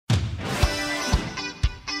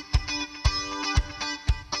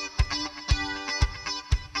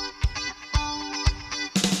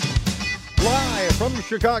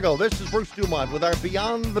From Chicago, this is Bruce Dumont with our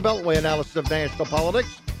Beyond the Beltway analysis of national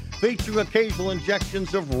politics, featuring occasional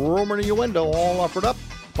injections of rumor and innuendo, all offered up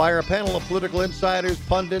by our panel of political insiders,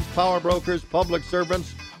 pundits, power brokers, public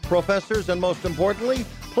servants, professors, and most importantly,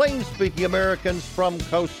 plain-speaking Americans from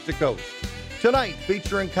coast to coast. Tonight,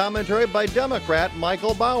 featuring commentary by Democrat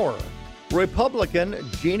Michael Bauer, Republican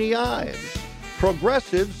Jeannie Ives,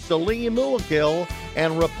 Progressive Salim Muakil,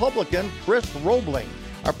 and Republican Chris Roebling.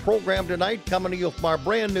 Our program tonight coming to you from our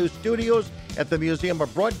brand new studios at the Museum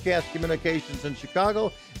of Broadcast Communications in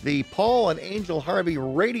Chicago, the Paul and Angel Harvey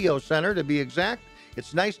Radio Center to be exact.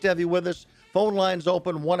 It's nice to have you with us. Phone lines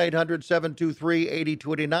open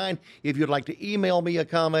 1-800-723-8289. If you'd like to email me a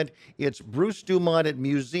comment, it's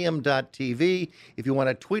brucedumont@museum.tv. If you want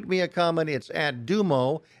to tweet me a comment, it's at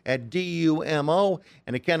Dumo, at D-U-M-O.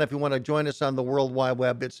 And again, if you want to join us on the World Wide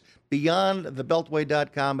Web, it's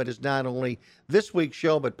beyondthebeltway.com. It is not only this week's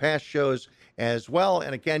show, but past shows as well.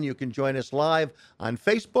 And again, you can join us live on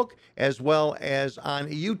Facebook as well as on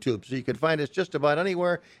YouTube. So you can find us just about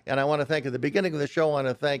anywhere. And I want to thank, at the beginning of the show, I want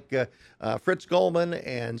to thank Fritz Goldman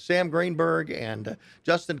and Sam Greenberg and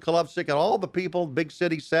Justin Kolovsik and all the people, Big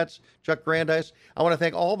City Sets, Chuck Brandeis. I want to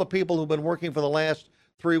thank all the people who've been working for the last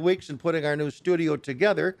 3 weeks in putting our new studio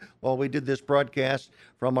together while we did this broadcast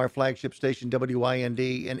from our flagship station, WIND,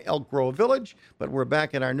 in Elk Grove Village. But we're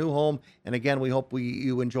back in our new home. And again, we hope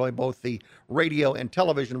you enjoy both the radio and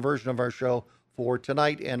television version of our show for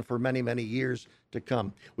tonight and for many, many years to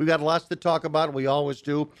come. We've got lots to talk about. We always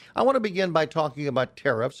do. I want to begin by talking about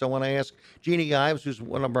tariffs. So when I ask Jeannie Ives, who's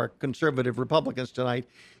one of our conservative Republicans tonight,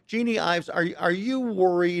 Jeannie Ives, are you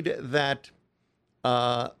worried that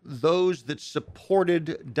those that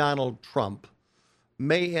supported Donald Trump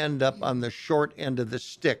may end up on the short end of the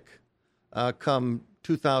stick come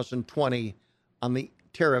 2020 on the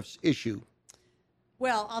tariffs issue?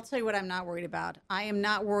 Well, I'll tell you what I'm not worried about. I am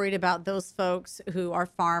not worried about those folks who are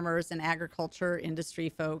farmers and agriculture industry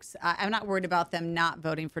folks. I'm not worried about them not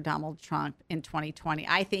voting for Donald Trump in 2020.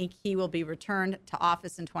 I think he will be returned to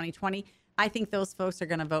office in 2020. I think those folks are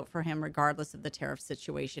going to vote for him regardless of the tariff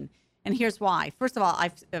situation. And here's why. First of all,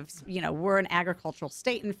 we're an agricultural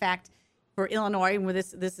state. In fact, for Illinois, where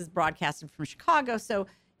this is broadcasted from Chicago, so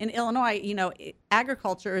in Illinois,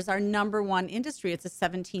 agriculture is our number one industry. It's a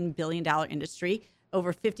 $17 billion industry.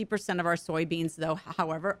 Over 50% of our soybeans, though,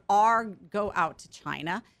 however, go out to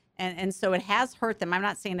China. And so it has hurt them. I'm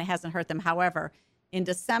not saying it hasn't hurt them. However, in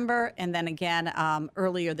December and then again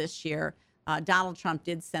earlier this year, Donald Trump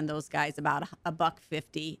did send those guys about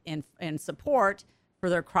 $1.50 in support for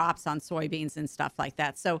their crops on soybeans and stuff like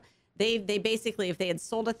that. So they basically, if they had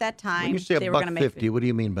sold at that time, when you say they were going to make $1.50, what do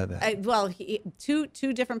you mean by that?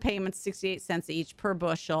 Two different payments, 68 cents each per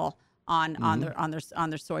bushel on their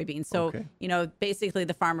soybeans. So okay. Basically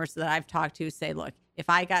the farmers that I've talked to say, look, if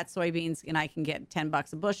I got soybeans and I can get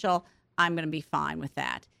 $10 a bushel, I'm going to be fine with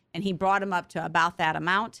that. And he brought them up to about that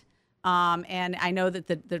amount. And I know that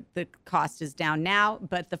the cost is down now,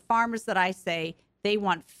 but the farmers that I say, they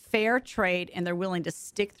want fair trade, and they're willing to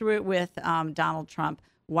stick through it with Donald Trump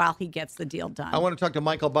while he gets the deal done. I want to talk to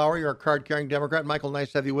Michael Bauer. You're a card-carrying Democrat. Michael,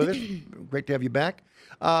 nice to have you with us. Great to have you back.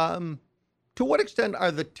 To what extent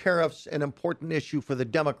are the tariffs an important issue for the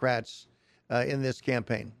Democrats in this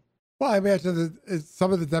campaign? Well, I imagine that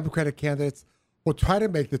some of the Democratic candidates will try to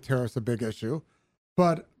make the tariffs a big issue,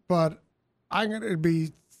 but I'm going to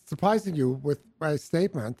be surprising you with my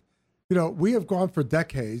statement. We have gone for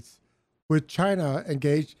decades with China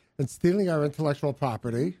engaged in stealing our intellectual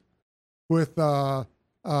property, with pouring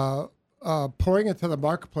into the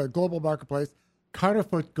marketplace, global marketplace,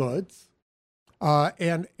 counterfeit goods,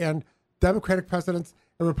 and Democratic presidents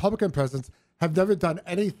and Republican presidents have never done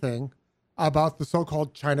anything about the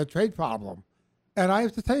so-called China trade problem. And I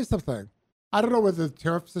have to tell you something. I don't know whether the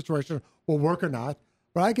tariff situation will work or not,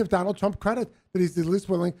 but I give Donald Trump credit that he's at least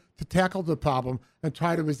willing to tackle the problem and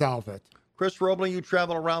try to resolve it. Chris Roebling, you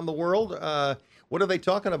travel around the world. What are they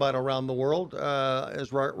talking about around the world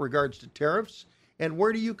as regards to tariffs? And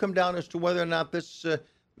where do you come down as to whether or not this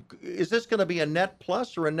is this going to be a net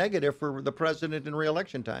plus or a negative for the president in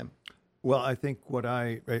re-election time? Well, I think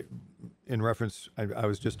in reference, I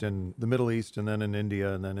was just in the Middle East and then in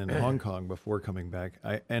India and then in Hong Kong before coming back.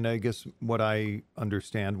 I guess what I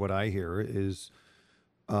understand, what I hear is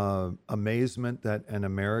amazement that an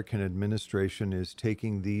American administration is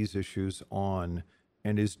taking these issues on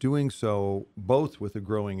and is doing so both with a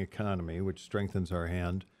growing economy, which strengthens our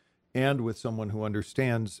hand, and with someone who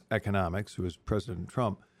understands economics, who is President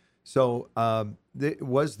Trump. So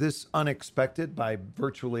was this unexpected by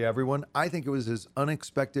virtually everyone? I think it was as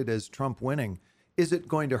unexpected as Trump winning. Is it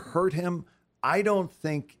going to hurt him? I don't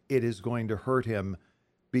think it is going to hurt him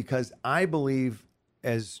because I believe,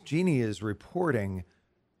 as Jeannie is reporting,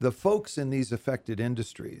 the folks in these affected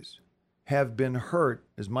industries have been hurt,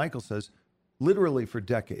 as Michael says, literally for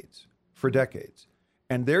decades.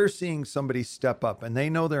 And they're seeing somebody step up, and they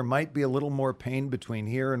know there might be a little more pain between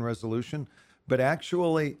here and resolution, but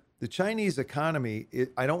actually the Chinese economy,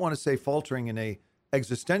 I don't want to say faltering in a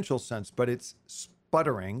existential sense, but it's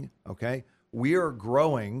sputtering, okay? We are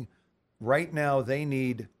growing. Right now, they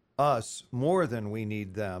need us more than we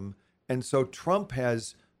need them. And so Trump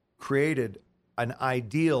has created an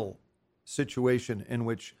ideal situation in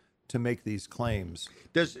which to make these claims.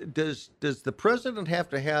 Does the president have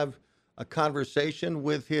to have a conversation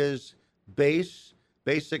with his base?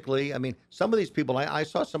 Basically, I mean, some of these people, I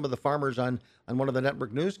saw some of the farmers on one of the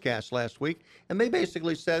network newscasts last week, and they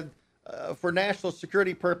basically said for national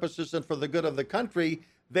security purposes and for the good of the country,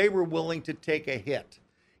 they were willing to take a hit.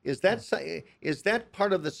 Is that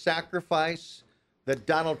part of the sacrifice that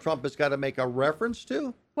Donald Trump has got to make a reference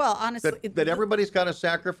to? Well, honestly, That everybody's got to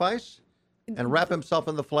sacrifice and wrap himself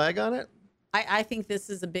in the flag on it? I think this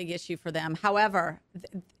is a big issue for them. However,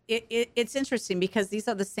 it's interesting because these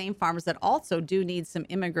are the same farmers that also do need some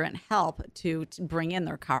immigrant help to bring in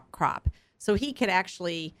their crop. So he could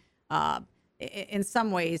actually, in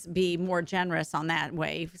some ways, be more generous on that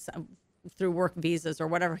way through work visas or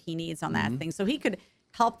whatever he needs on that thing. So he could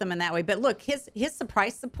help them in that way. But look, his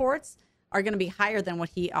price supports are going to be higher than what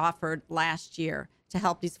he offered last year to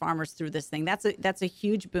help these farmers through this thing. That's a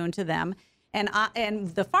huge boon to them.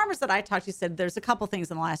 And the farmers that I talked to said there's a couple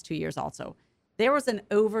things in the last 2 years also. There was an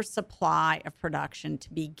oversupply of production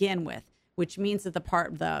to begin with, which means that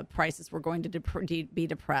the prices were going to be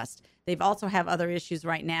depressed. They've also have other issues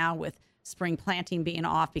right now with spring planting being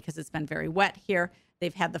off because it's been very wet here.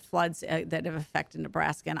 They've had the floods that have affected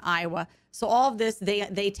Nebraska and Iowa. So all of this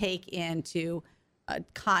they take into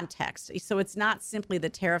context. So it's not simply the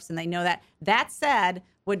tariffs, and they know that. That said,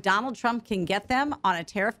 what Donald Trump can get them on a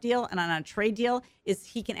tariff deal and on a trade deal is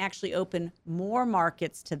he can actually open more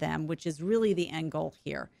markets to them, which is really the end goal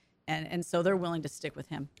here. And so they're willing to stick with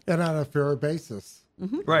him. And on a fair basis.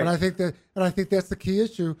 Right. And I think that's the key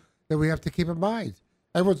issue that we have to keep in mind.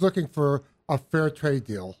 Everyone's looking for a fair trade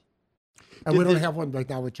deal. And we don't have one right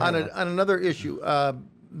now with China. On another issue,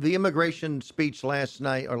 the immigration speech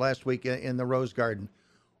last week in the Rose Garden,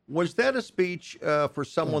 was that a speech for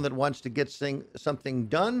someone that wants to get something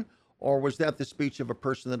done, or was that the speech of a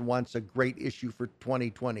person that wants a great issue for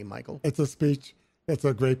 2020, Michael? It's a speech. It's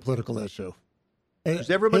a great political issue.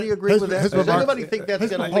 Does everybody agree with that? Does anybody think that's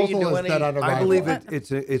going to lead to any? I believe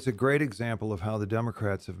it's a great example of how the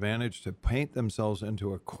Democrats have managed to paint themselves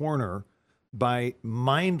into a corner by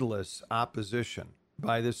mindless opposition,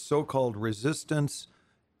 by this so-called resistance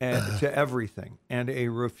to everything, and a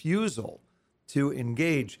refusal to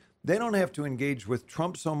engage. They don't have to engage with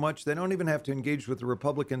Trump so much. They don't even have to engage with the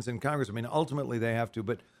Republicans in Congress. I mean, ultimately they have to,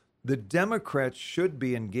 but the Democrats should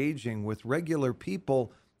be engaging with regular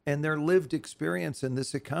people and their lived experience in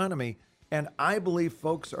this economy. And I believe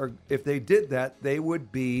folks if they did that, they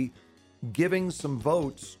would be giving some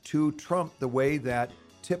votes to Trump the way that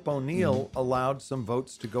Tip O'Neill allowed some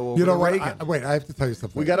votes to go over to Reagan. Wait, I have to tell you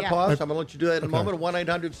something. We got to pause. I'm going to let you do that in a moment.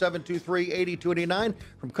 1-800-723-8289.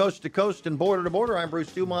 From coast to coast and border to border, I'm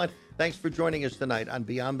Bruce Dumont. Thanks for joining us tonight on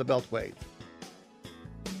Beyond the Beltway.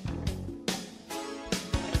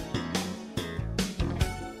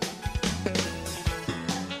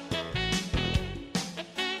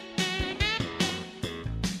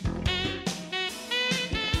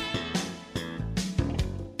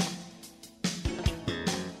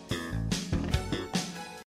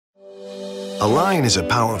 A line is a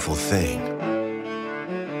powerful thing.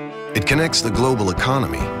 It connects the global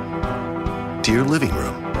economy to your living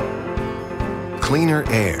room. Cleaner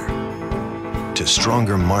air to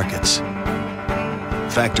stronger markets.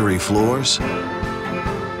 Factory floors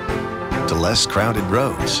to less crowded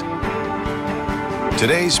roads.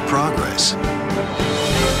 Today's progress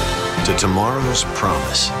to tomorrow's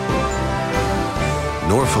promise.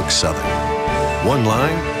 Norfolk Southern. One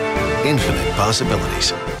line, infinite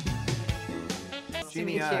possibilities.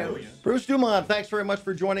 Bruce Dumont, thanks very much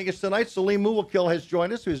for joining us tonight. Salim Muwakil has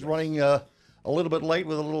joined us, who's running a little bit late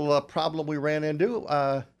with a little problem we ran into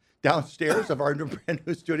downstairs of our brand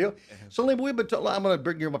new studio. Salim, I'm going to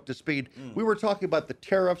bring you up to speed. We were talking about the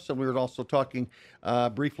tariffs, and we were also talking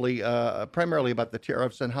briefly, primarily about the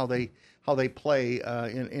tariffs and how they play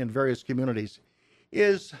in various communities.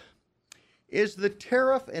 Is the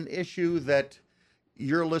tariff an issue that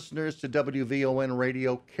your listeners to WVON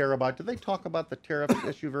radio care about? Do they talk about the tariff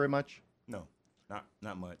issue very much? No,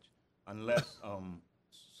 not much, unless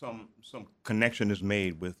some connection is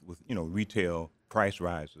made with retail price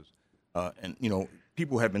rises. And,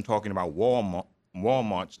 people have been talking about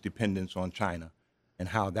Walmart's dependence on China and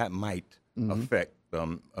how that might affect,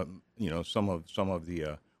 some of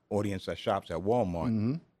the audience that shops at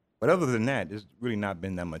Walmart. But other than that, there's really not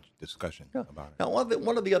been that much discussion about it. Now,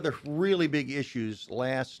 one of the other really big issues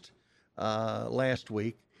last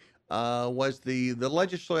week was the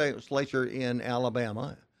legislature in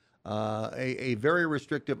Alabama, a very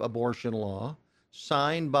restrictive abortion law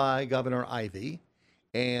signed by Governor Ivey,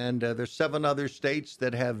 and there's 7 other states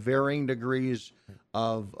that have varying degrees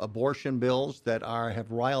of abortion bills that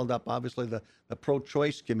have riled up, obviously, the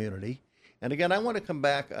pro-choice community. And again, I want to come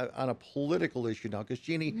back on a political issue now, because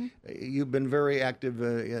Jeannie, you've been very active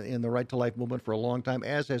in the Right to Life movement for a long time,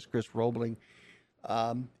 as has Chris Roebling.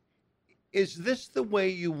 Is this the way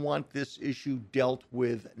you want this issue dealt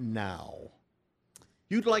with now?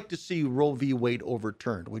 You'd like to see Roe v. Wade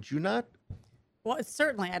overturned, would you not? Well,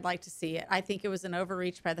 certainly I'd like to see it. I think it was an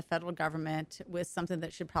overreach by the federal government with something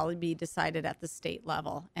that should probably be decided at the state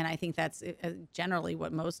level. And I think that's generally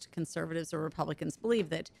what most conservatives or Republicans believe,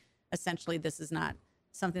 that essentially this is not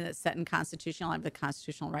something that's set in constitutional. I have the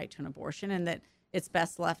constitutional right to an abortion, and that it's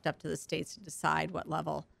best left up to the states to decide what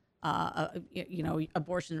level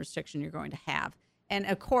abortion restriction you're going to have. And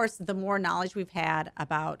of course, the more knowledge we've had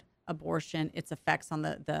about abortion, its effects on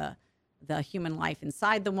the human life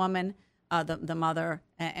inside the woman, the mother,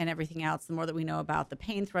 and everything else, the more that we know about the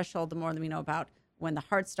pain threshold, the more that we know about when the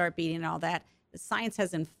hearts start beating and all that. The science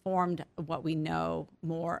has informed what we know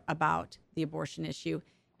more about the abortion issue.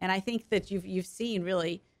 And I think that you've seen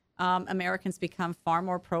really Americans become far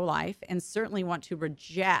more pro-life and certainly want to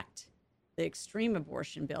reject the extreme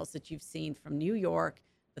abortion bills that you've seen from New York,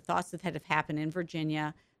 the thoughts that have happened in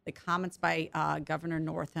Virginia, the comments by Governor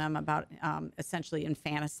Northam about essentially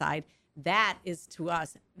infanticide. That is, to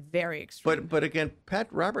us, very extreme. But again, Pat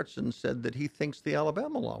Robertson said that he thinks the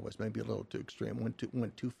Alabama law was maybe a little too extreme,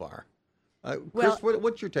 went too far. Chris,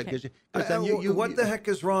 what's your take? Okay. What the heck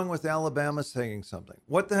is wrong with Alabama saying something?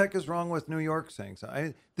 What the heck is wrong with New York saying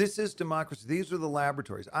something? This is democracy. These are the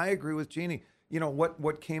laboratories. I agree with Jeannie.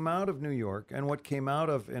 What came out of New York and what came out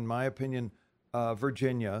of, in my opinion,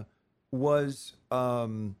 Virginia was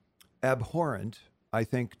abhorrent, I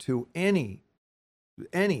think, to any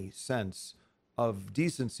sense of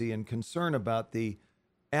decency and concern about the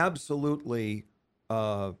absolutely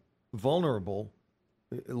vulnerable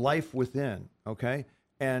life within, okay?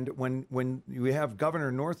 And when you have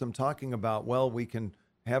Governor Northam talking about, well, we can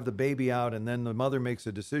have the baby out and then the mother makes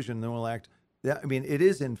a decision, then we'll act. It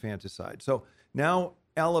is infanticide. So now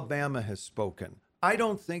Alabama has spoken. I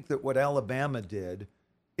don't think that what Alabama did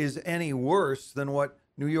is any worse than what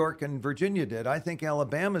New York and Virginia did. I think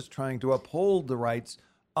Alabama's trying to uphold the rights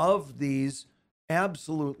of these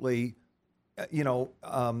absolutely,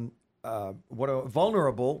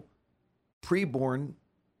 vulnerable preborn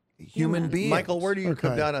human beings. Michael, where do you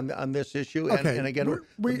come down on this issue? And again,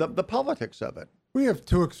 the politics of it. We have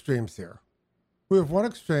 2 extremes here. We have one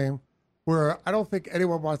extreme where I don't think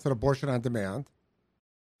anyone wants an abortion on demand,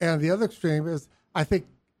 and the other extreme is I think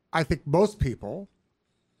most people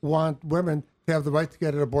want women to have the right to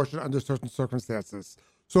get an abortion under certain circumstances.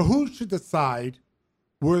 So who should decide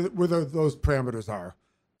where those parameters are?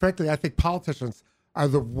 Frankly, I think politicians are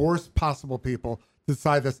the worst possible people to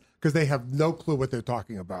decide this because they have no clue what they're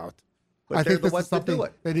talking about. But I they're think the this ones is that do something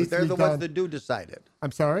it. that needs They're to be the done. ones that do decide it.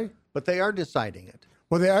 I'm sorry? But they are deciding it.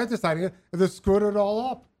 Well, they are deciding it, and they're screwing it all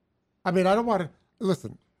up. I mean, I don't want to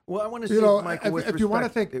listen. Well, I want to say, Michael, with if you want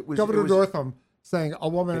to respect, think Governor Northam saying a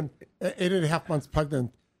woman 8.5 months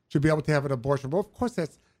pregnant should be able to have an abortion, well, of course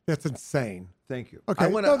that's insane. Thank you. Okay, I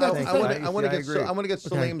want to get agree.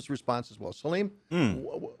 Salim's response as well. Salim,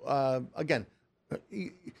 again,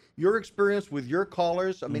 your experience with your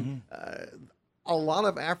callers. I mean, a lot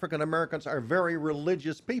of African Americans are very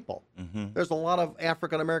religious people. There's a lot of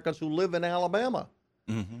African Americans who live in Alabama.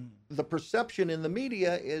 The perception in the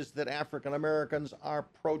media is that African Americans are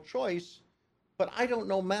pro-choice, but I don't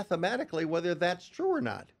know mathematically whether that's true or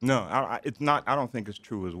not. No, it's not. I don't think it's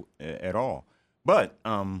true at all. But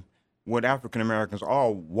what African Americans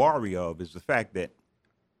all worry of is the fact that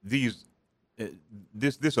this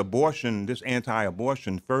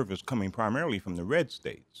anti-abortion fervor is coming primarily from the red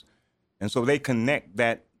states, and so they connect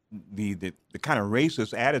that the kind of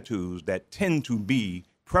racist attitudes that tend to be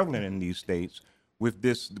prevalent in these states with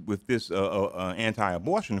this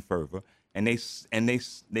anti-abortion fervor, and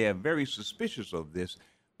they are very suspicious of this.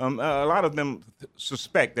 A lot of them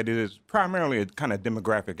suspect that it is primarily a kind of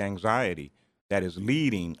demographic anxiety that is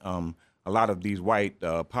leading a lot of these white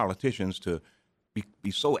politicians to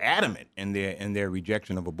be so adamant in their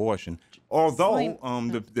rejection of abortion. Although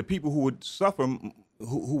the people who would suffer,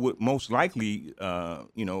 who would most likely,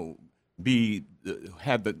 be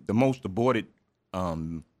have the most aborted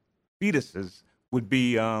fetuses would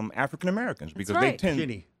be African Americans because right.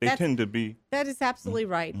 Ginny. they tend to be. That is absolutely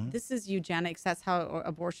right. This is eugenics. That's how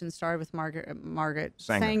abortion started with Margaret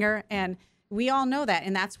Sanger. And we all know that.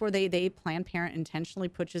 And that's where they Planned Parent intentionally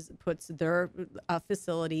puts their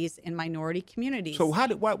facilities in minority communities. So why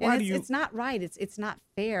do you? It's not right. It's not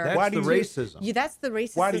fair. That's the racism. That's the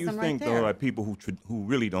racism. Why do you right think there. there are people who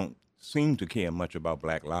really don't seem to care much about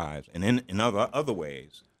Black lives, and in other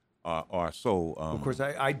ways are so? Of course,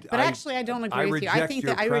 But actually, I don't agree with you. I think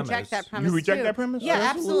that I reject that premise. You reject too. that premise?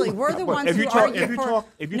 Yeah, absolutely. We're the ones If you who talk- argue if you for. talk-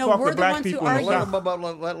 if you no, talk to we're the black ones who people in the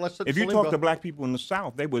argue. South- If you talk to black people in the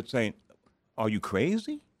South, they would say, "Are you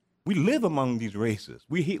crazy? We live among these races.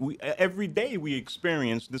 We every day we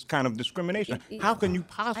experience this kind of discrimination. How can you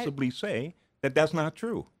possibly say that that's not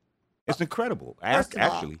true? It's incredible. First of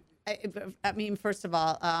all, Actually, I mean, first of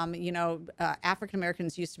all, African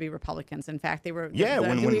Americans used to be Republicans. In fact, they were.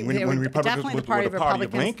 When Republicans definitely were the party of the party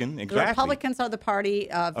of Republicans. Lincoln, The exactly. Republicans are the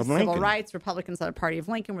party of civil Lincoln. rights. Republicans are the party of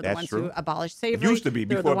Lincoln. We're the That's ones true. who abolished slavery. used to be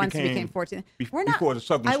They're before the it ones who became- became 14. bef- We're not. before the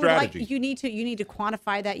Southern I would like strategy. you need to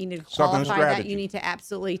quantify that. You need to Southern qualify that. strategy. You need to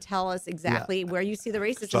absolutely tell us exactly where you see the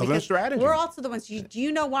racism. Southern because strategy. We're also the ones. Do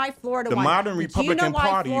you know why Florida The won? modern Do you Republican know why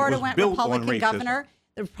Party Florida was went built on Republican racism. governor?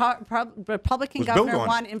 The Republican Was built governor on it.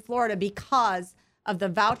 won in Florida because of the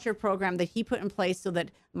voucher program that he put in place so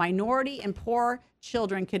that minority and poor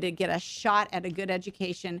children could get a shot at a good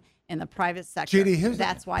education in the private sector. Judy,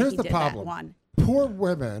 That's why here's he the did problem. that one. Poor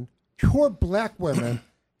women, poor black women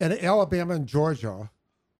in Alabama and Georgia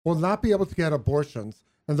will not be able to get abortions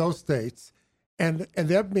in those states. And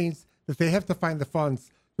that means that they have to find the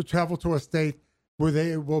funds to travel to a state where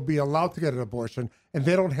they will be allowed to get an abortion. And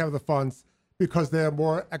they don't have the funds because they're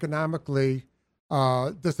more economically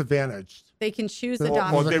disadvantaged. They can choose Or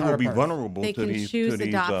adoption. or they will be counterparts. vulnerable They to can these choose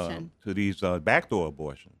adoption. to these backdoor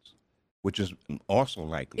abortions, which is also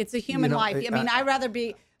likely. It's a human know, life. I mean, I- I'd rather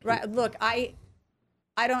be. Look, I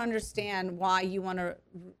don't understand why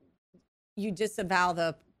you disavow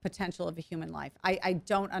the potential of a human life. I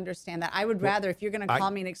don't understand that. I would rather, if you're going to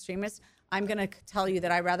call me an extremist, I'm going to tell you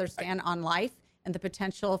that I rather stand on life and the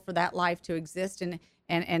potential for that life to exist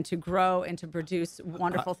and to grow and to produce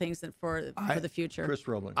wonderful things for the future. Chris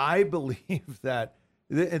Roebling. I believe that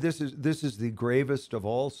this is the gravest of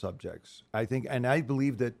all subjects. I think, and I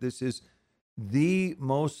believe that this is the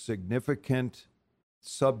most significant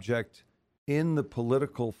subject in the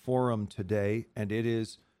political forum today, and it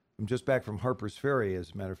is. I'm just back from Harper's Ferry,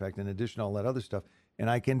 as a matter of fact, in addition to all that other stuff. And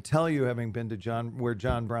I can tell you, having been to where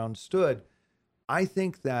John Brown stood, I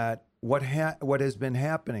think that what has been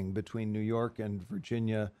happening between New York and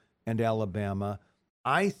Virginia and Alabama,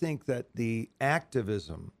 I think that the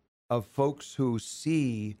activism of folks who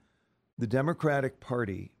see the Democratic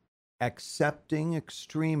Party accepting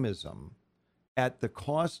extremism at the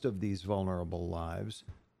cost of these vulnerable lives,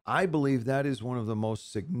 I believe that is one of the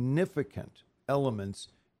most significant elements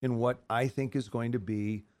in what I think is going to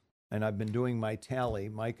be, and I've been doing my tally.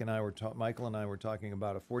 Michael and I were talking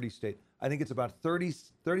about a 40-state. I think it's about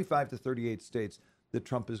 35 to 38 states that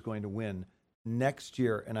Trump is going to win next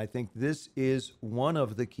year, and I think this is one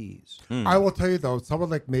of the keys. I will tell you, though, someone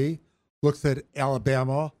like me looks at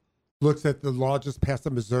Alabama, looks at the law just passed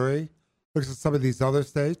in Missouri, looks at some of these other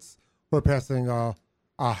states who are passing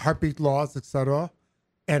heartbeat laws, etc.,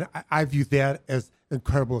 and I view that as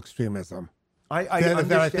incredible extremism. I that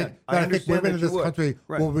understand. I think women in this country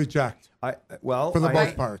Right. will reject Well, for the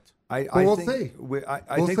most part. I we'll think, see.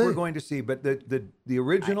 I We'll think we're see. going to see. But the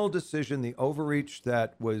original decision, the overreach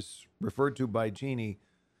that was referred to by Jeannie,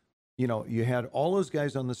 you had all those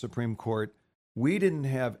guys on the Supreme Court. We didn't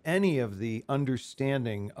have any of the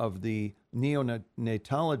understanding of the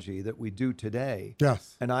neonatology that we do today.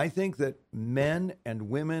 Yes. And I think that men and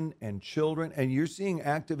women and children, and you're seeing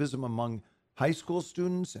activism among high school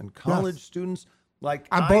students and college students, like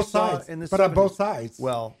On I both saw sides. in the But on 70s. both sides.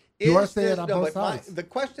 Well, You are Is saying this- on no, both but my- sides. the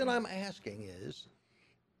question I'm asking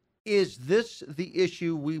is this the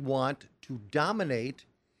issue we want to dominate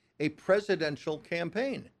a presidential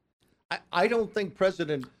campaign? I don't think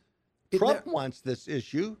President Trump wants this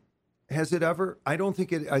issue. has it ever? I don't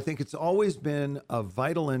think it. I think it's always been of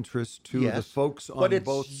vital interest to the Yes, folks on but it's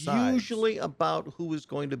both sides. usually about who is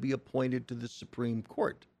going to be appointed to the Supreme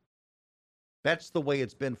Court. That's the way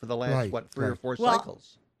it's been for the last, Right, 3 or right. 4 Well,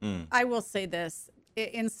 cycles. I will say this: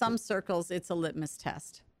 in some circles, it's a litmus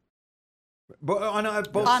test. both On sides.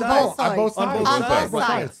 both sides. On both sides. On sides. both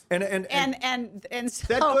sides. And So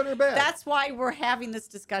that good or bad? that's why we're having this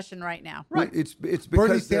discussion right now. it's Bernie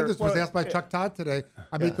because they're- Sanders was asked by Chuck Todd today,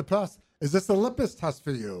 I Meet the Press, is this a litmus test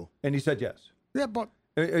for you? and he said yes. Yeah, but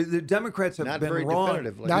The Democrats have Not been very wrong.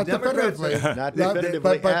 definitively. not The Democrats- definitively. Not Yeah,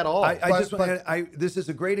 definitively but- at all. This is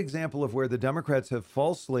a great example of where the Democrats have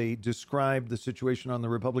falsely described the situation on the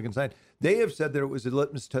Republican side. They have said that it was a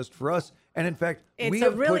litmus test for us, and in fact, It's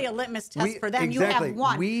really a litmus test for them. Exactly. You have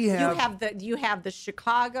one. We have, you have the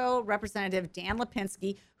Chicago Representative Dan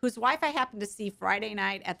Lipinski, whose wife I happened to see Friday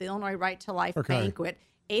night at the Illinois Right to Life banquet.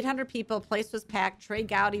 800 people, place was packed. Trey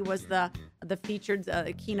Gowdy was the featured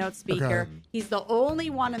keynote speaker. Okay. He's the only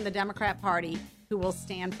one in the Democrat Party who will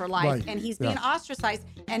stand for life, Right. and he's being ostracized.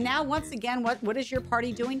 And now, once again, what is your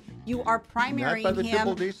party doing? You are primarying Not by the him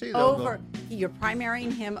triple DC, though, over. You're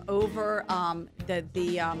primarying him over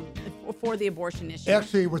for the abortion issue.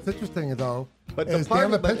 actually, what's interesting, though, But the is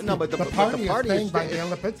party- Dan but- Lipinski, no, but the party party is is staying by staying-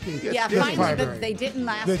 Dan Lipinski. Yeah, this finally, primary. they didn't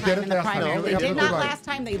last They time did it in the last time. primary. No, They you're did not absolutely right. last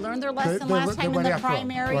time. They learned their lesson they last went- time they in went the after him.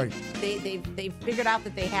 primary. Right. They figured out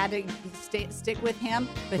that they had to stick with him,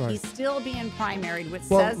 but Right. he's still being primaried, which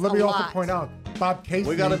Well, says let me a also lot. point out, Bob Casey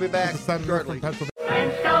We gotta be back is a senator shortly. from Pennsylvania.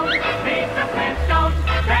 Flintstones, meet the Flintstones,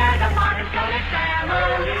 they're the modern Scully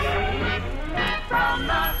family. From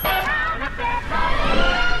the town of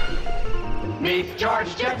Fairfield, meet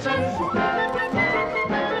George Jetson.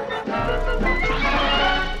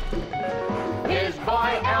 His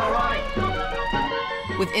boy Elroy.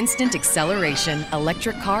 With instant acceleration,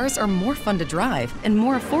 electric cars are more fun to drive and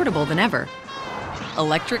more affordable than ever.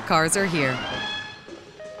 Electric cars are here.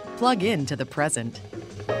 Plug in to the present.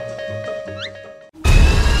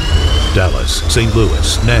 Dallas, St.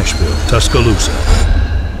 Louis, Nashville, Tuscaloosa.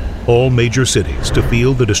 All major cities to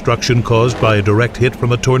feel the destruction caused by a direct hit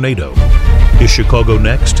from a tornado. Is Chicago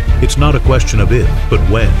next? It's not a question of if, but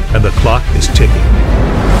when, and the clock is ticking.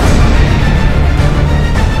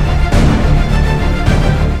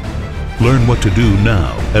 Learn what to do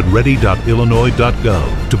now at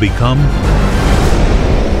ready.illinois.gov to become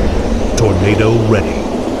tornado ready.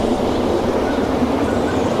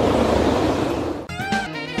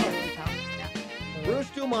 Bruce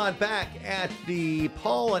Dumont back at the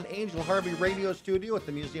Paul and Angel Harvey Radio Studio at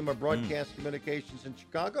the Museum of Broadcast Communications in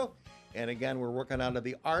Chicago. And again, we're working out of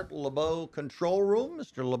the Art LeBeau control room.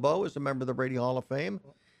 Mr. LeBeau is a member of the Radio Hall of Fame.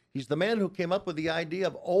 He's the man who came up with the idea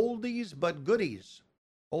of oldies but goodies.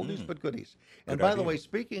 Oldies but goodies. And Good by the idea. way,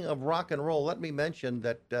 speaking of rock and roll, let me mention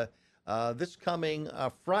that this coming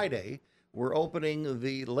Friday, we're opening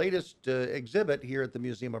the latest exhibit here at the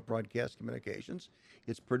Museum of Broadcast Communications.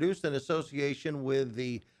 It's produced in association with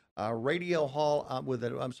the Radio Hall,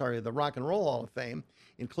 the Rock and Roll Hall of Fame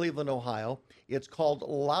in Cleveland, Ohio. It's called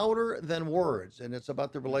Louder Than Words, and it's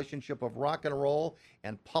about the relationship of rock and roll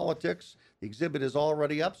and politics. The exhibit is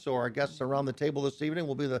already up, so our guests around the table this evening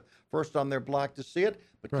will be the first on their block to see it.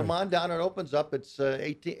 But come on down, it opens up. It's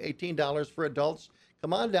 $18 for adults.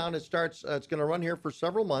 Come on down. It starts, it's going to run here for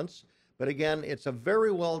several months. But again, it's a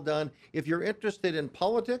very well done. If you're interested in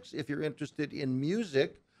politics, if you're interested in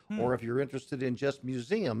music, or if you're interested in just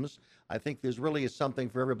museums, I think there's really is something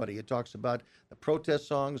for everybody. It talks about the protest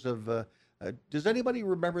songs of, does anybody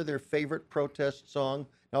remember their favorite protest song?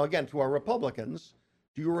 Now, again, to our Republicans,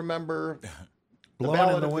 do you remember the Blowing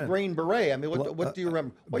Ballad in the of the Wind. Green Beret? I mean, what do you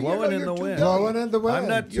remember? Well, Blowing in you're the too Wind. young. Blowing in the wind. I'm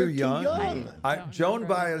not You're too too young. young. Joan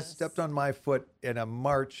remember Baez this. stepped on my foot in a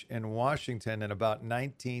march in Washington in about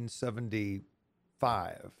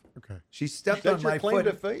 1975. Okay. She stepped That's on your my claim foot.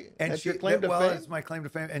 to fame? And That's she, your claim to well, fame? it's my claim to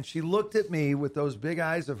fame. And she looked at me with those big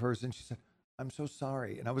eyes of hers and she said, "I'm so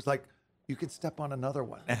sorry." And I was like, "You can step on another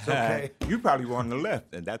one. It's okay." You probably were on the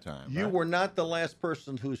left at that time. You right? were not the last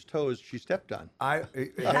person whose toes she stepped on.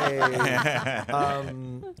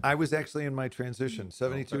 I was actually in my transition,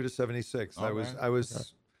 72 to 76. All I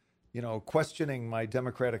was, questioning my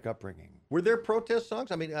Democratic upbringing. Were there protest songs?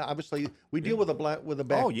 I mean, obviously, we deal with a black.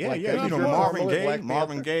 Oh yeah, yeah. Eyed You know, Peas, Marvin Black Gaye,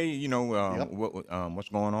 Marvin Panther. Gaye. You know Yep. what's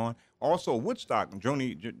going on. Also, Woodstock,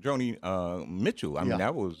 Joni Mitchell. I mean, Yeah.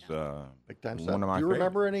 that was Big time one stuff. of my Do you favorites.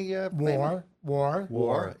 remember any famous- War.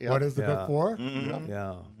 War, yeah. What is the Yeah. bit for?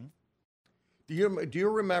 Yeah. Do you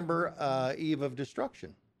remember Eve of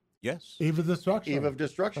Destruction? Yes, Eve of Destruction. Eve of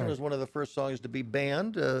Destruction Right. was one of the first songs to be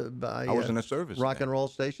banned by I was in the service. rock then. and roll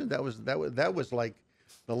station. That was like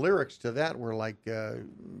the lyrics to that were like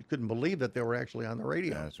you couldn't believe that they were actually on the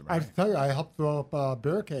radio. That's I right. have to tell you, I helped throw up a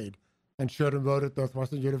barricade and showed and wrote at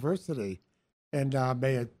Northwestern University in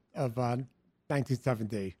May of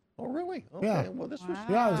 1970. Oh, really? Okay. Yeah. Well, this was.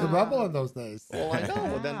 Yeah, I was a rebel in those days. Well, I know.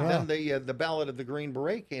 Well, then Yeah. the Ballad of the Green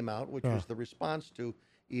Beret came out, which Yeah. was the response to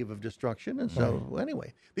eve of destruction. And so,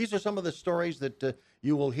 anyway, these are some of the stories that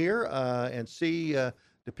you will hear and see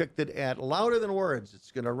depicted at Louder Than Words.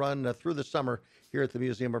 It's going to run through the summer here at the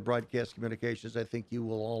Museum of Broadcast Communications. I think you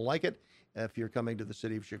will all like it if you're coming to the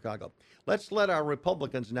city of Chicago. Let's let our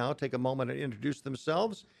Republicans now take a moment and introduce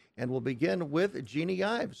themselves, and we'll begin with Jeannie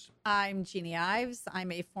Ives. I'm Jeannie Ives.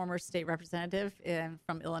 I'm a former state representative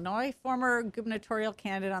from Illinois, former gubernatorial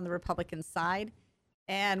candidate on the Republican side,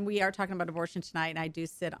 and we are talking about abortion tonight, and I do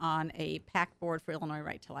sit on a PAC board for Illinois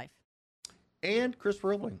Right to Life. And Chris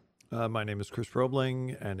Roebling. My name is Chris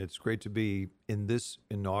Roebling, and it's great to be in this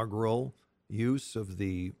inaugural use of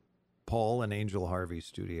the Paul and Angel Harvey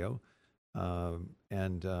studio.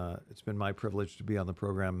 It's been my privilege to be on the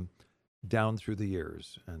program down through the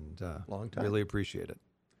years, and Long time. really appreciate it.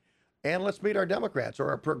 And let's meet our Democrats or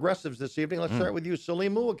our progressives this evening. Let's start with you,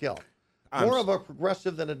 Salim Muwakil. More of a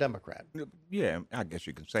progressive than a Democrat. Yeah, I guess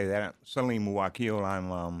you can say that. Salim Muwakil,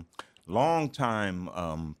 I'm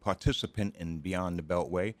long-time participant in Beyond the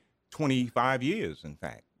Beltway, 25 years, in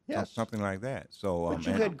fact. Yes. Something like that. So, But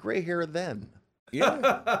you had gray hair then.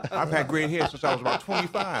 Yeah, I've had gray hair since I was about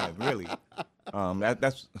 25, really.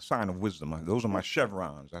 That's a sign of wisdom. Those are my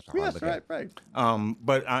chevrons. That's how I Yes, look right, at it. right.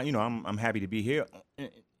 But I'm happy to be here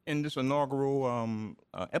in this inaugural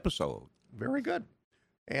episode. Very good.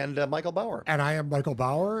 And Michael Bauer. And I am Michael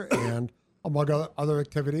Bauer, and among other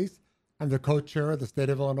activities, I'm the co-chair of the State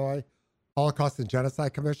of Illinois Holocaust and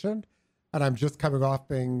Genocide Commission, and I'm just coming off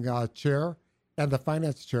being chair and the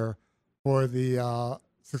finance chair for the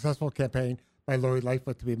successful campaign by Lori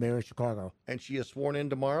Lightfoot to be mayor of Chicago. And she is sworn in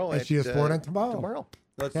tomorrow. And she is sworn in tomorrow. Tomorrow.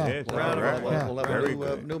 Let's Yeah. Yes, Round of right. applause. Yeah. We'll have Very a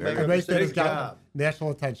good. new Very mayor The of the race that city. has got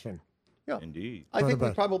national attention. Yeah. Indeed. I For think the we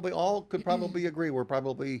best. probably all could probably agree. We're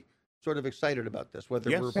probably sort of excited about this, whether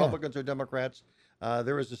Yes. we're Republicans or Democrats.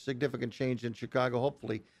 There is a significant change in Chicago,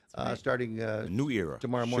 hopefully, starting A new era.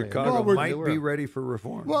 tomorrow morning. Chicago Well, we're- might be ready for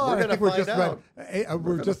reform. Well, We're I gonna think we're find just out. we're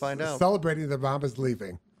gonna just find out. celebrating that Obama's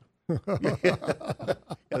leaving. Yeah,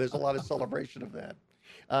 there's a lot of celebration of that.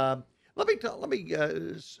 Let me.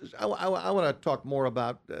 I want to talk more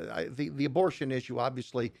about the abortion issue.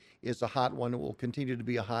 Obviously, is a hot one. It will continue to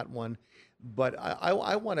be a hot one. But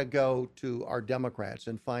I want to go to our Democrats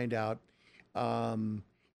and find out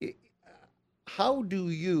how do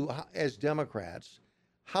you, as Democrats,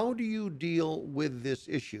 how do you deal with this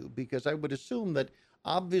issue? Because I would assume that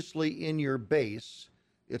obviously in your base,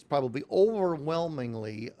 it's probably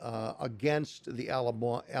overwhelmingly against the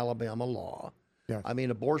Alabama law. Yes. I mean,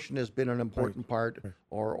 abortion has been an important part,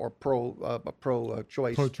 or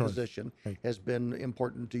pro-choice Pro-choice. position Right. has been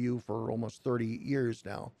important to you for almost 30 years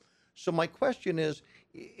now. So my question is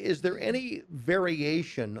there any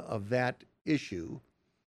variation of that issue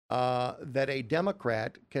that a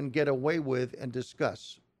Democrat can get away with and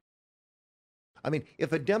discuss? I mean,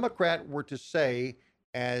 if a Democrat were to say,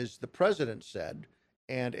 as the president said,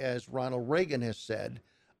 and as Ronald Reagan has said,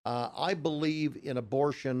 I believe in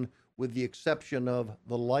abortion with the exception of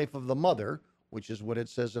the life of the mother, which is what it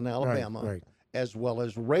says in Alabama, right. as well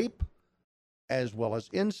as rape, as well as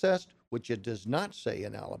incest, which it does not say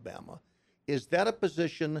in Alabama. Is that a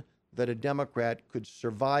position that a Democrat could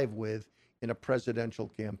survive with in a presidential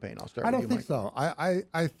campaign? I'll start I with don't you, think Mike. so.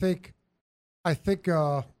 I think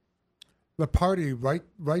the party,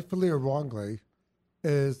 rightfully or wrongly,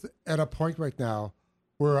 is at a point right now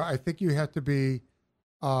where I think you have to be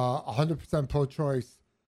 100% pro-choice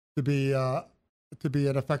to be an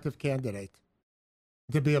effective candidate,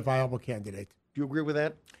 to be a viable candidate. Do you agree with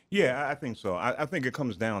that? Yeah, I think so. I think it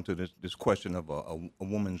comes down to this question of a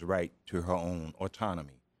woman's right to her own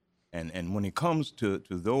autonomy. And when it comes to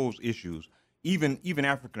those issues, even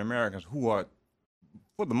African Americans who are,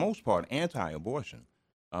 for the most part, anti-abortion,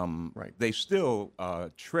 Right. they still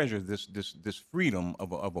treasure this freedom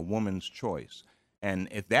of a woman's choice. And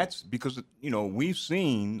if that's because, we've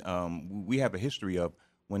seen, we have a history of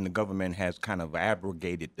when the government has kind of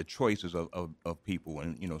abrogated the choices of people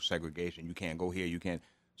and, segregation. You can't go here, you can't.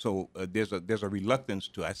 So there's a reluctance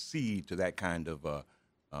to accede to that kind of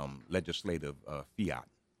legislative fiat.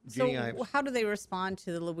 Jeannie So Ives. how do they respond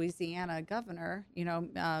to the Louisiana governor,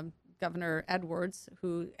 Governor Edwards,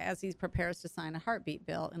 who, as he prepares to sign a heartbeat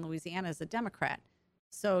bill in Louisiana, is a Democrat?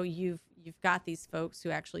 So you've got these folks who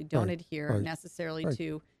actually don't adhere right, necessarily right.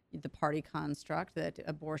 to the party construct that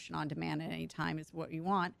abortion on demand at any time is what you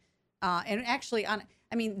want. And actually,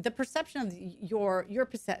 the perception of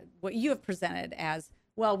what you have presented as,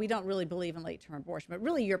 well, we don't really believe in late-term abortion, but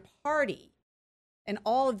really your party and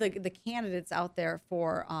all of the candidates out there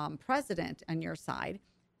for president on your side,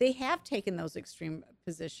 they have taken those extreme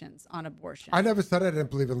positions on abortion. I never said I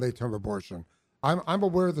didn't believe in late-term abortion. I'm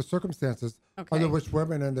aware of the circumstances under which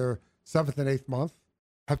women in their 7th and 8th month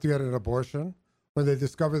have to get an abortion, when they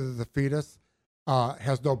discover that the fetus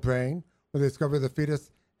has no brain, when they discover the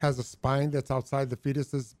fetus has a spine that's outside the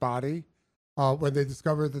fetus's body, when they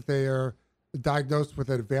discover that they are diagnosed with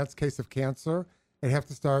an advanced case of cancer and have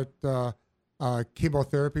to start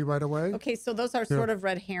chemotherapy right away. Okay, so those are sort of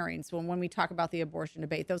red herrings when we talk about the abortion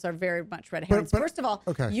debate. Those are very much red herrings. First of all,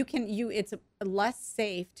 it's less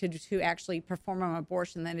safe to actually perform an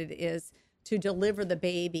abortion than it is to deliver the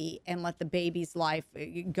baby and let the baby's life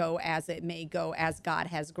go as it may go, as God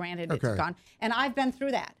has granted it to gone. And I've been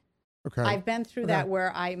through that. Okay. I've been through that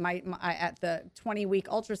where I at the 20-week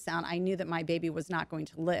ultrasound, I knew that my baby was not going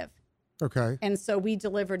to live. Okay. And so we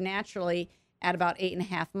delivered naturally at about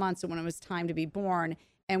 8.5 months, when it was time to be born,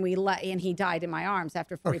 and he died in my arms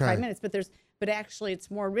after 45 minutes. But actually, it's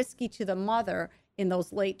more risky to the mother in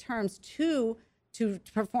those late terms to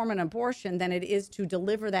perform an abortion than it is to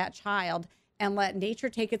deliver that child and let nature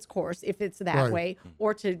take its course, if it's that way,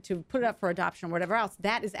 or to put it up for adoption or whatever else.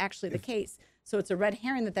 That is actually the case. So it's a red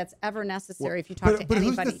herring that's ever necessary if you talk to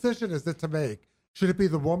anybody. But whose decision is it to make? Should it be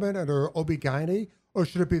the woman and her OB-GYN, or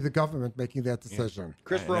should it be the government making that decision?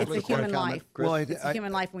 Chris, it's a human life. It's a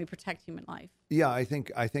human life, and we protect human life. Yeah, I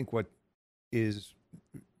think what is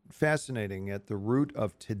fascinating at the root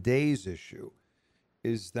of today's issue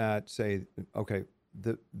is that,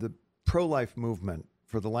 the pro-life movement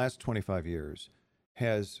for the last 25 years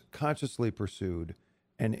has consciously pursued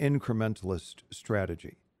an incrementalist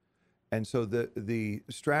strategy. And so the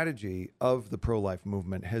strategy of the pro-life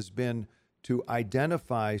movement has been to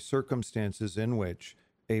identify circumstances in which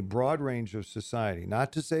a broad range of society,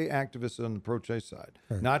 not to say activists on the pro-choice side,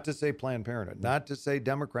 not to say Planned Parenthood, not to say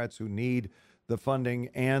Democrats who need the funding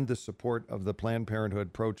and the support of the Planned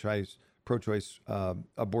Parenthood pro-choice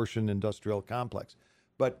abortion industrial complex,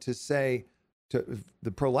 but to say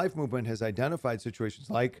the pro-life movement has identified situations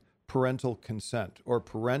like parental consent or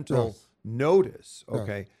parental notice,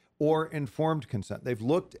 or informed consent. They've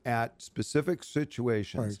looked at specific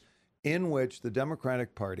situations in which the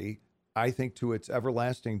Democratic Party, I think to its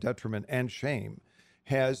everlasting detriment and shame,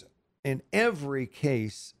 has in every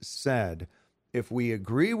case said, if we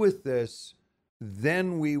agree with this,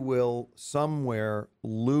 then we will somewhere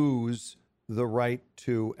lose the right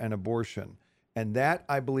to an abortion. And that,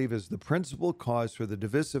 I believe, is the principal cause for the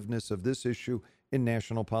divisiveness of this issue in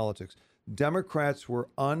national politics. Democrats were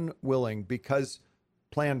unwilling, because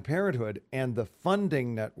Planned Parenthood and the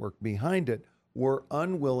funding network behind it were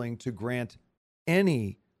unwilling to grant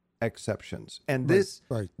any exceptions. And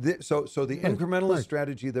so the incrementalist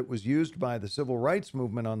strategy that was used by the civil rights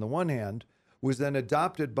movement on the one hand was then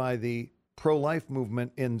adopted by the pro-life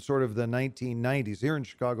movement in sort of the 1990s here in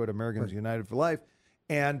Chicago at Americans United for Life.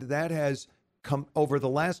 And that has come over the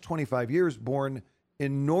last 25 years, borne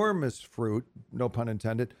enormous fruit, no pun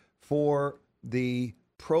intended, for the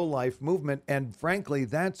pro-life movement. And frankly,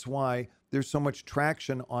 that's why there's so much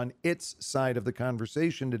traction on its side of the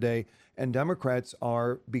conversation today. And Democrats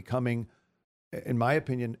are becoming, in my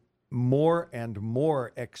opinion, more and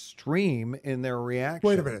more extreme in their reaction.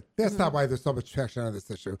 Wait a minute. That's not why there's so much traction on this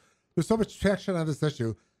issue. There's so much traction on this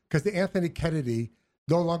issue because Anthony Kennedy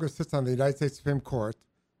no longer sits on the United States Supreme Court,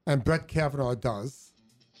 and Brett Kavanaugh does.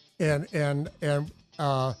 And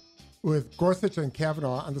with Gorsuch and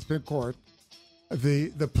Kavanaugh on the Supreme Court,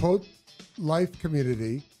 the pro-life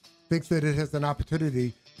community thinks that it has an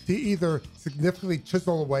opportunity to either significantly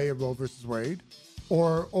chisel away at Roe versus Wade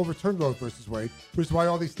or overturn Roe versus Wade, which is why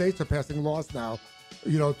all these states are passing laws now,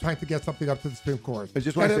 trying to get something up to the Supreme Court. I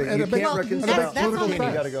just want to say, you can't reconcile.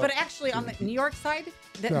 But actually, on the New York side,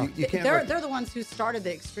 they're the ones who started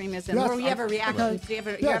the extremism. Yes, where you have a reaction,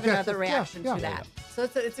 you have another reaction to that. So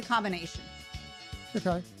it's a combination.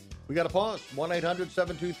 Okay. We got to pause.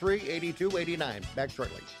 1-800-723-8289. Back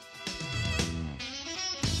shortly.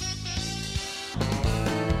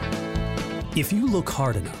 If you look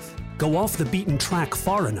hard enough, go off the beaten track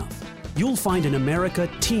far enough, you'll find an America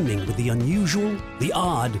teeming with the unusual, the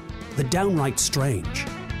odd, the downright strange.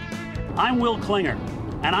 I'm Will Klinger,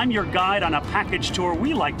 and I'm your guide on a package tour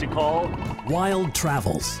we like to call Wild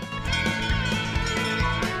Travels.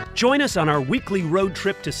 Join us on our weekly road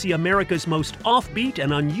trip to see America's most offbeat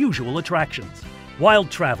and unusual attractions.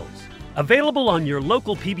 Wild Travels, available on your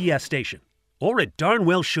local PBS station, or it darn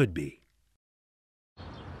well should be.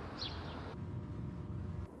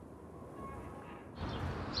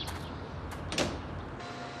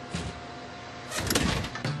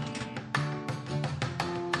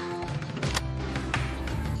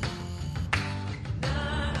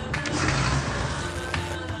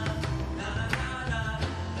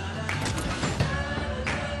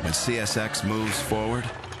 When CSX moves forward,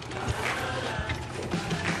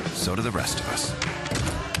 so do the rest of us.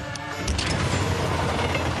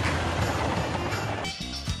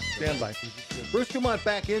 Stand by. Bruce Dumont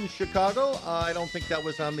back in Chicago. I don't think that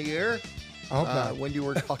was on the air. I hope not. When you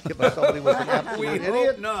were talking about somebody was an absolute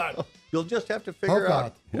idiot. not. You'll just have to figure Hope out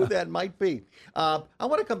not. who that might be. I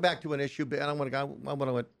want to come back to an issue, and I want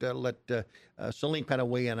to let Celine kind of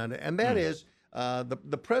weigh in on it, and that is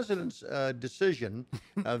the president's decision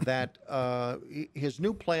that his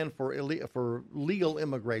new plan for legal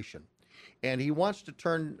immigration. And he wants to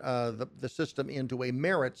turn the system into a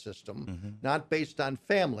merit system, not based on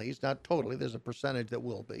families, not totally. There's a percentage that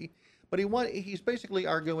will be. But he's basically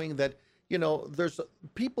arguing that, there's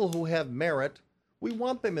people who have merit. We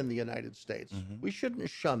want them in the United States. We shouldn't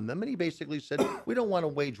shun them. And he basically said, we don't want to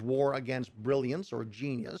wage war against brilliance or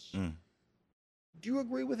genius. Do you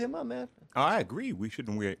agree with him on that? I agree. We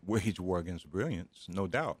shouldn't wage war against brilliance, no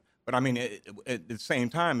doubt. But I mean, at the same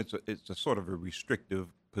time, it's a sort of a restrictive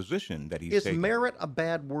position that he's taking. Is merit a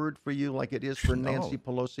bad word for you, like it is for No. Nancy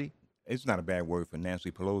Pelosi? It's not a bad word for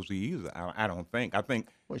Nancy Pelosi either. I don't think. I think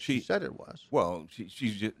she said it was. Well,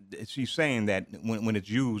 she's saying that when it's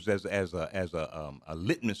used as a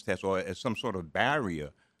litmus test or as some sort of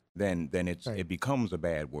barrier, then it becomes a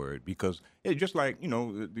bad word, because it's just like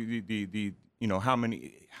the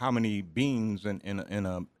how many beans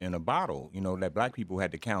in a bottle that black people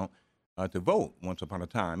had to count to vote once upon a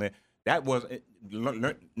time. That was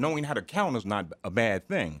knowing how to count is not a bad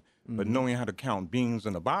thing. But knowing how to count beans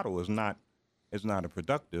in a bottle is not a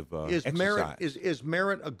productive exercise. Is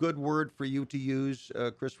merit a good word for you to use,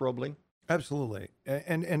 Chris Roebling? Absolutely.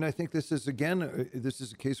 And I think this is, again, this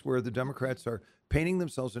is a case where the Democrats are painting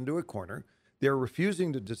themselves into a corner. They're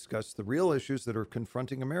refusing to discuss the real issues that are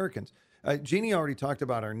confronting Americans. Jeannie already talked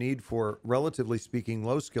about our need for, relatively speaking,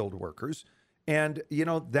 low-skilled workers. And,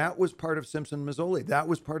 that was part of Simpson-Mazzoli. That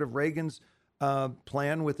was part of Reagan's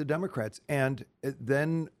plan with the Democrats. And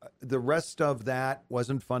then the rest of that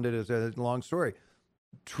wasn't funded, as a long story.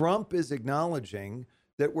 Trump is acknowledging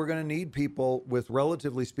that we're going to need people with,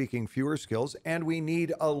 relatively speaking, fewer skills, and we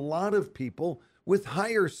need a lot of people with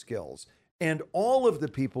higher skills. And all of the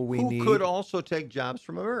people we need... Who could also take jobs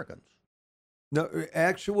from Americans. No,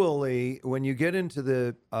 actually, when you get into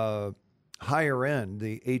the higher end,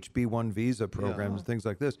 the HB1 visa programs, things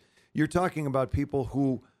like this, you're talking about people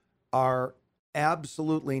who are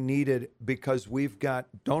absolutely needed, because we've got,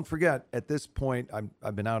 don't forget, at this point,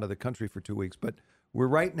 I've been out of the country for 2 weeks, but we're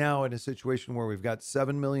right now in a situation where we've got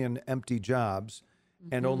 7 million empty jobs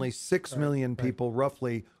and only 6 million people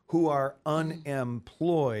roughly who are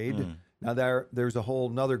unemployed. Now there's a whole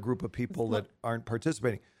nother group of people that aren't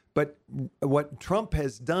participating. But what Trump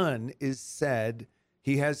has done is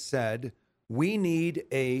he has said, we need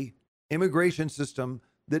a immigration system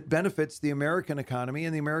that benefits the American economy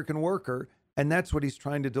and the American worker. And that's what he's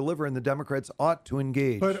trying to deliver, and the Democrats ought to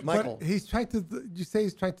engage. But Michael, he's trying to. You say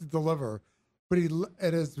he's trying to deliver, but in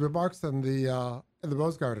his remarks in the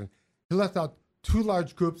Rose Garden, he left out two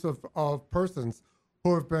large groups of persons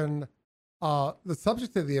who have been the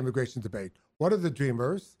subject of the immigration debate. One are the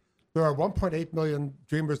Dreamers. There are 1.8 million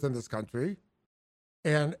Dreamers in this country,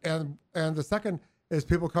 and the second is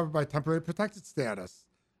people covered by temporary protected status.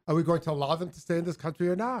 Are we going to allow them to stay in this country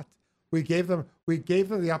or not? We gave them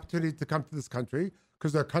the opportunity to come to this country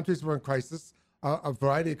because their countries were in crisis, a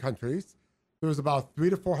variety of countries. There was about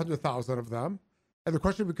 300,000 to 400,000 of them, and the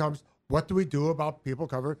question becomes, what do we do about people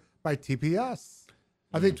covered by TPS?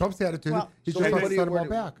 I think Trump's attitude, he's just going to send them all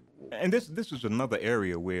back. And this is another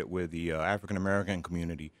area where the African American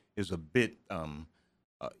community is a bit,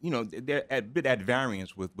 they're a bit at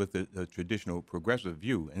variance with the traditional progressive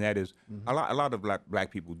view, and that is a lot of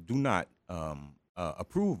black people do not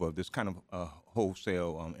approve of this kind of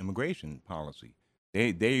wholesale immigration policy.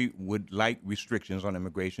 They would like restrictions on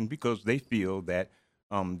immigration because they feel that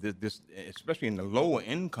this, especially in the lower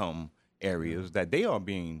income areas, that they are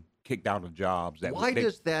being kicked out of jobs. Why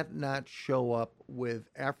does that not show up with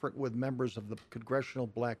members of the Congressional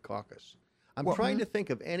Black Caucus? I'm trying to think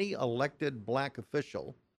of any elected black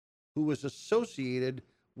official who was associated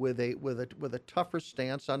with a tougher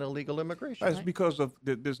stance on illegal immigration. That's because of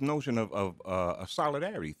this notion of a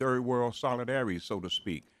solidarity, third world solidarity, so to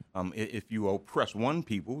speak. If you oppress one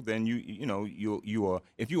people, then you are.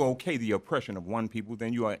 If you okay the oppression of one people,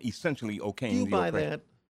 then you are essentially okaying the oppression. That?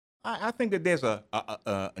 I think that there's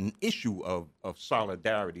an issue of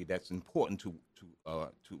solidarity that's important to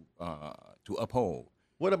uphold.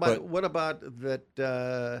 What about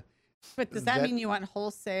that? But does that mean you want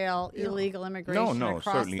wholesale illegal immigration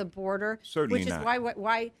across the border? Certainly Which is not.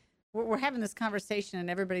 why we're having this conversation and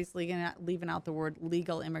everybody's leaving out the word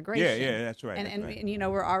legal immigration. Yeah, that's right. And, that's and, right. and you know,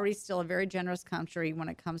 we're already still a very generous country when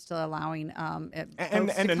it comes to allowing folks and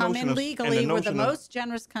to the come notion in of- legally. and the We're the notion of- most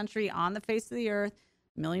generous country on the face of the earth.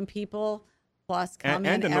 1 million people plus come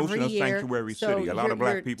And in the every notion of year. sanctuary So city. A lot of you're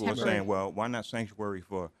black people are temporary- saying, well, why not sanctuary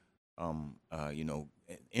for,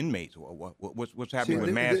 inmates? Or what's happening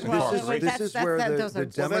with mass Well, incarceration? this is where Well,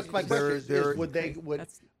 that's my question. Is would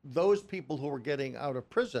That's- those people who are getting out of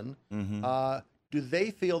prison, do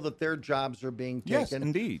they feel that their jobs are being taken? Yes,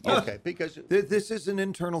 indeed. Okay, because This is an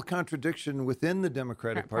internal contradiction within the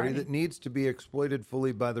Democratic Party Party. that needs to be exploited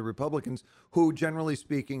fully by the Republicans, who, generally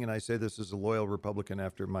speaking, and I say this as a loyal Republican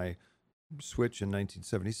after my switch in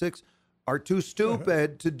 1976, are too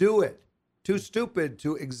stupid to do it, too stupid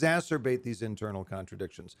to exacerbate these internal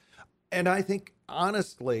contradictions. And I think,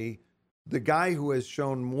 honestly, the guy who has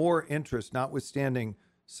shown more interest, notwithstanding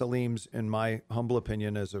Salim's, in my humble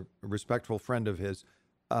opinion, as a respectful friend of his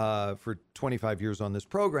for 25 years on this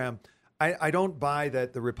program, I don't buy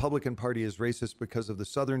that the Republican Party is racist because of the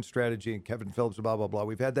Southern strategy and Kevin Phillips, blah, blah, blah.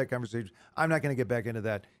 We've had that conversation. I'm not going to get back into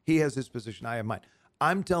that. He has his position. I have mine.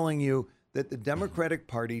 I'm telling you that the Democratic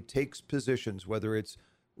Party takes positions, whether it's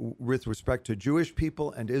with respect to Jewish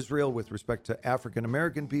people and Israel, with respect to African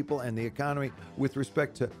American people and the economy, with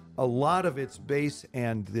respect to a lot of its base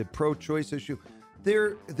and the pro-choice issue.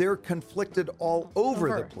 They're conflicted all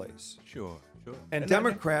over the place. Sure. And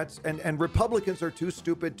Democrats and Republicans are too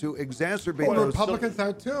stupid to exacerbate Well, those. Republicans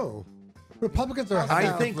are too. Republicans are. I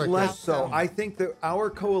think conflicted. less so. I think that our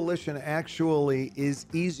coalition actually is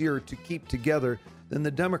easier to keep together than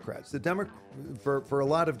the Democrats. For a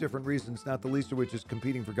lot of different reasons, not the least of which is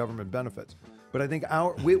competing for government benefits. But I think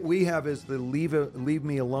we have is the Leave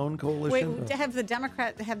Me Alone coalition. Wait, has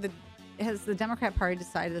the Democrat Party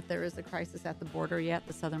decided that there is a crisis at the border yet,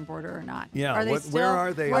 the southern border, or not? Yeah, Are they where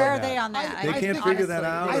are they Where on are they that? on that? They can't figure that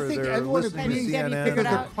out. I or think they're everyone listening to agrees CNN. because there's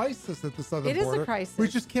a out? crisis at the southern It is a border. crisis. We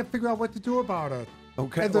just can't figure out what to do about it.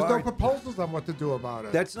 Okay, And there's well, no proposals on what to do about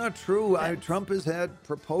it. That's not true. Trump has had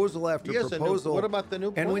proposal after He has a new- proposal. what about the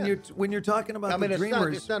new And when plan? you're talking about I mean, the it's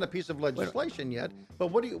Dreamers, not a piece of legislation yet. But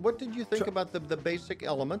what did you think about the basic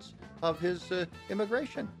elements of his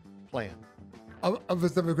immigration plan? of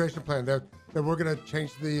this immigration plan, that we're going to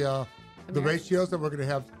change the ratios, that we're going to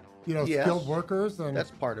have Yes. skilled workers, and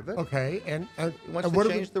That's part of it. okay, and He wants and to what are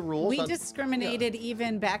change the rules. We on- discriminated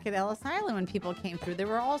even back at Ellis Island when people came through. There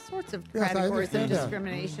were all sorts of Yes, I categories of understand that.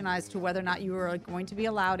 discrimination as to whether or not you were going to be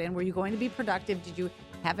allowed in. Were you going to be productive? Did you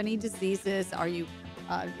have any diseases? Are you,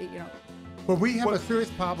 But we have a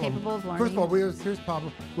serious problem. Capable of First of all, learning. we have a serious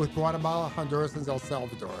problem with Guatemala, Honduras, and El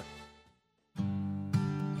Salvador.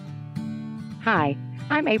 Hi,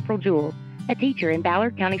 I'm April Jewell, a teacher in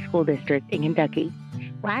Ballard County School District in Kentucky.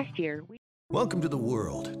 Last year, Welcome to the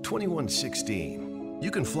world 2116.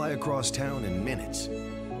 You can fly across town in minutes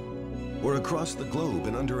or across the globe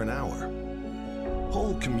in under an hour.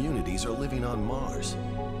 Whole communities are living on Mars.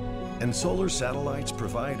 And solar satellites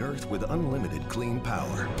provide Earth with unlimited clean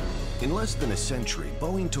power. In less than a century,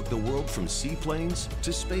 Boeing took the world from seaplanes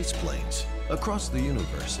to space planes, across the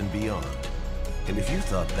universe and beyond. And if you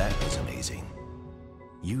thought that was amazing,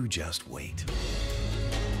 you just wait.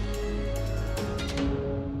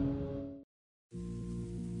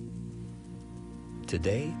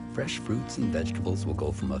 Today, fresh fruits and vegetables will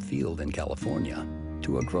go from a field in California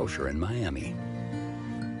to a grocer in Miami.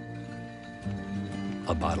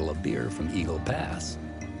 A bottle of beer from Eagle Pass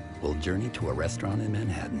will journey to a restaurant in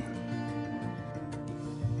Manhattan.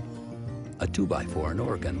 A 2x4 in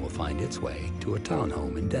Oregon will find its way to a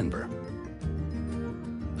townhome in Denver.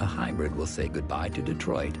 A hybrid will say goodbye to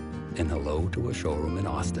Detroit and hello to a showroom in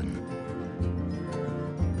Austin.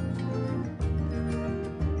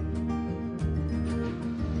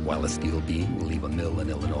 While a steel beam will leave a mill in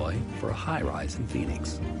Illinois for a high-rise in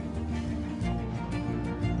Phoenix.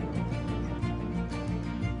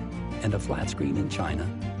 And a flat screen in China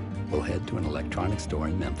will head to an electronics store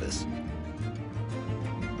in Memphis.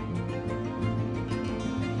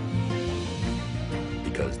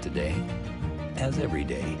 Because today, as every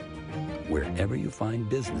day, wherever you find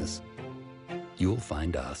business, you'll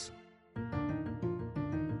find us.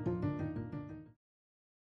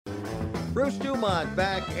 Bruce Dumont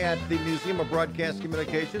back at the Museum of Broadcast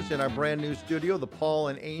Communications in our brand new studio, the Paul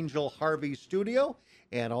and Angel Harvey studio.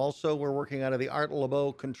 And also we're working out of the Art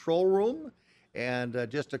LeBeau control room, and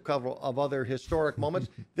just a couple of other historic moments.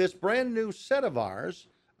 This brand new set of ours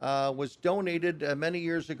was donated many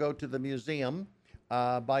years ago to the museum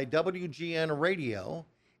by WGN Radio.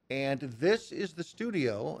 And this is the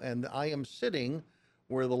studio, and I am sitting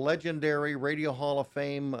where the legendary Radio Hall of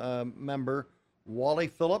Fame member Wally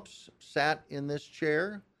Phillips sat in this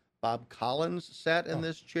chair. Bob Collins sat in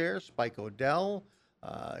this chair. Spike O'Dell,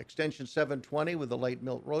 Extension 720 with the late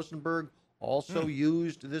Milt Rosenberg also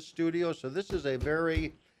used this studio. So this is a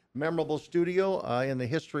very memorable studio in the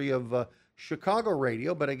history of Chicago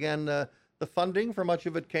radio. But again, the funding for much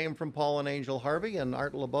of it came from Paul and Angel Harvey, and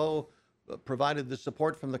Art LeBeau provided the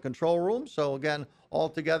support from the control room. So again, all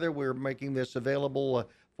together, we're making this available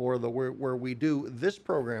for where we do this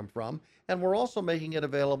program from, and we're also making it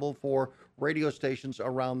available for radio stations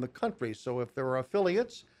around the country. So if there are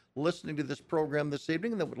affiliates listening to this program this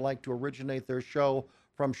evening that would like to originate their show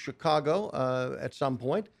from Chicago at some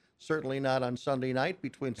point, certainly not on Sunday night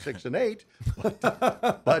between 6 and 8,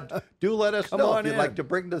 but do let us know if you'd like to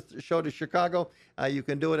bring the show to Chicago. You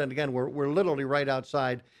can do it. And again, we're literally right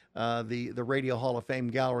outside the Radio Hall of Fame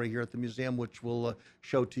gallery here at the museum, which we'll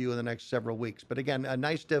show to you in the next several weeks. But again,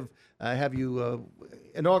 nice to have you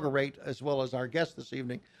inaugurate, as well as our guest this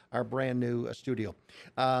evening, our brand new studio.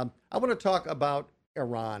 I want to talk about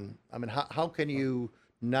Iran. I mean, how can you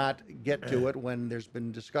not get to it when there's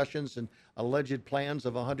been discussions and alleged plans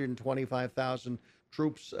of 125,000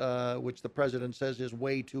 troops, which the president says is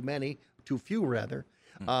way too many, too few rather.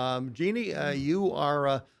 Jeannie, you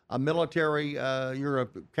are a military, you're a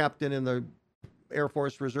captain in the Air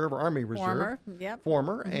Force Reserve or Army Reserve.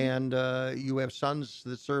 Former, and you have sons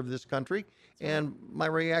that serve this country. And my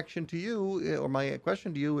reaction to you, or my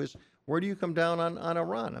question to you is, where do you come down on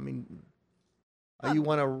Iran? I mean, you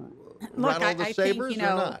want to rattle the sabers think,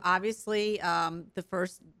 or not? Obviously, the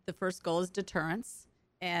first goal is deterrence,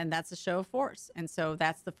 and that's a show of force. And so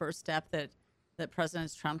that's the first step that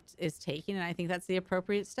President Trump is taking, and I think that's the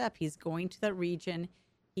appropriate step. He's going to that region.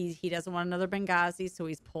 He doesn't want another Benghazi, so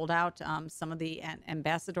he's pulled out some of the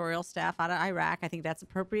ambassadorial staff out of Iraq. I think that's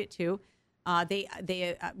appropriate too.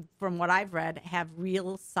 They from what I've read, have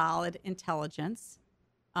real solid intelligence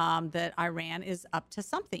that Iran is up to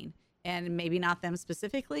something. And maybe not them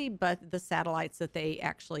specifically, but the satellites that they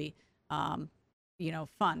actually,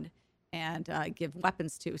 fund and give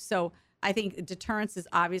weapons to. So I think deterrence is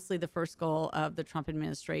obviously the first goal of the Trump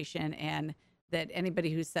administration, and that anybody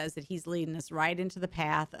who says that he's leading us right into the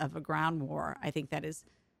path of a ground war, I think that's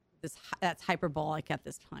hyperbolic at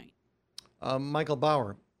this point. Michael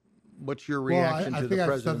Bauer, what's your reaction to the president's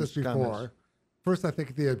I've said this before. comments? First, I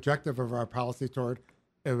think the objective of our policy toward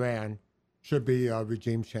Iran should be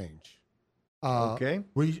regime change. Okay.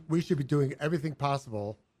 We should be doing everything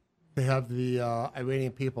possible to have the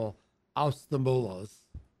Iranian people oust the mullahs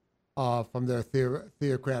from their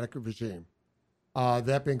theocratic regime.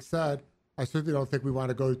 That being said, I certainly don't think we want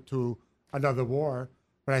to go to another war,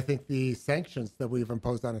 but I think the sanctions that we've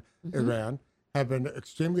imposed on Iran have been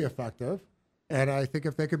extremely effective, and I think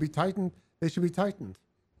if they could be tightened, they should be tightened.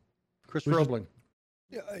 Chris Roebling.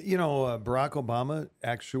 Barack Obama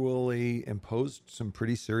actually imposed some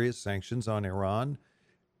pretty serious sanctions on Iran,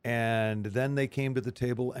 and then they came to the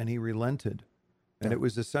table and he relented. And it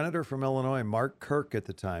was a senator from Illinois, Mark Kirk at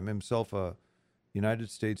the time, himself a United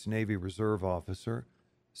States Navy Reserve officer,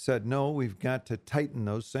 said, no, we've got to tighten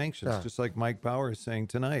those sanctions, just like Mike Bauer is saying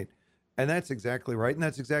tonight. And that's exactly right. And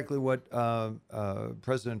that's exactly what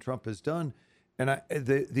President Trump has done. And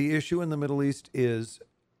the issue in the Middle East is,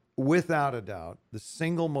 without a doubt, the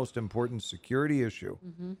single most important security issue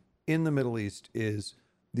in the Middle East is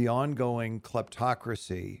the ongoing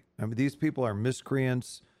kleptocracy. I mean, these people are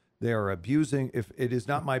miscreants. They are abusing. If it is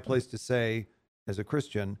not my place to say, as a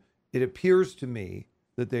Christian, it appears to me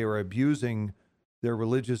that they are abusing their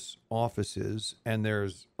religious offices, and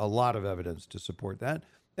there's a lot of evidence to support that.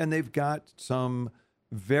 And they've got some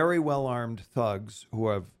very well-armed thugs who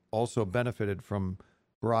have also benefited from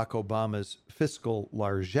Barack Obama's fiscal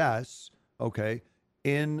largesse,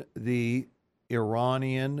 in the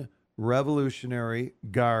Iranian Revolutionary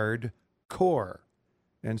Guard Corps.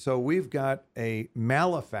 And so we've got a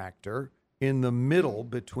malefactor in the middle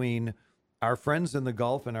between our friends in the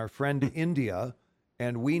Gulf and our friend India,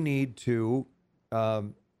 and we need to,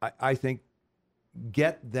 I think,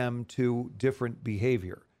 get them to different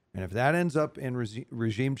behavior. And if that ends up in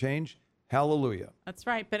regime change, hallelujah. That's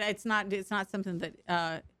right, but it's not something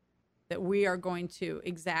that that we are going to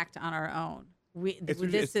exact on our own.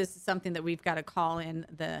 This is something that we've got to call in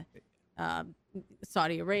the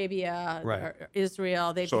Saudi Arabia, or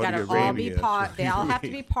Israel. They've got to all be part. They all have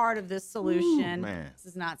to be part of this solution. This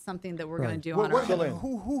is not something that we're going to do on our own.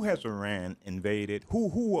 Who has Iran invaded?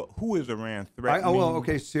 Who is Iran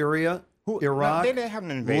threatening? Syria. Iraq, they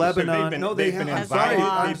haven't invaded. Lebanon. They've been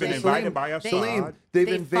invited. They've been invited by Assad. Salim, they've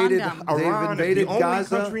invaded. Iran They've invaded is the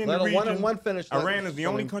Gaza. only country in the region. Iran Iran is the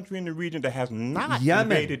only country in the region that has not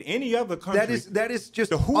Yemen. invaded any other country. That is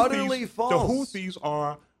just the Houthis, utterly false. The Houthis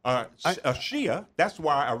are a Shia. That's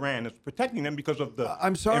why Iran is protecting them, because of the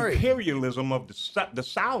imperialism of the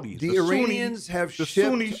Saudis. The Iranians have the shipped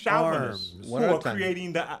Sunni chauvinists arms.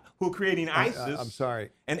 who are creating ISIS. I'm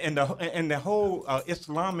sorry. And the whole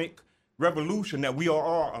Islamic revolution that we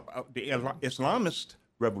are the Islamist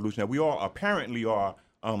revolution that we all apparently are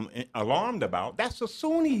alarmed about. That's a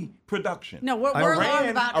Sunni production. No, what we're alarmed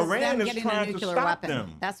about is Iran them is getting trying a nuclear to stop weapon.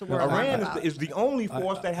 them. That's what we're alarmed about. Iran is the only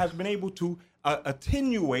force that has been able to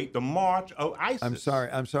attenuate the march of ISIS. I'm sorry.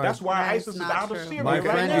 That's why That's ISIS is not out true. of Syria My right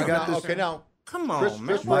friend, now. you got this. Okay, now. Come on, Chris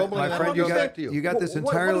man. Roblin, My friend, you got this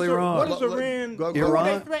entirely wrong. What is Iran? What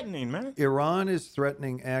are they threatening, man? Iran is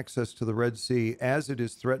threatening access to the Red Sea as it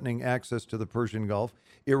is threatening access to the Persian Gulf.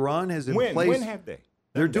 Iran has in place. When have they?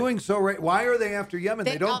 They're doing so right. Why are they after Yemen?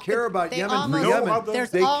 They don't care about Yemen for Yemen.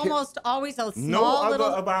 There's almost always a small no little.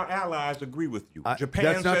 other of our allies agree with you. Japan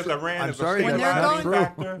that's not says true. Iran I'm is sorry, a when that's they're not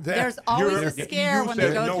going, factor. there's always a Europe- scare EU when they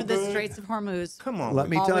says go no through the good. Straits of Hormuz. Come on. Let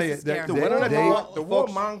me Always tell a you, scare. The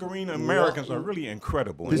warmongering Americans are really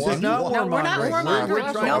incredible. This is not No, we're not warmongering. We're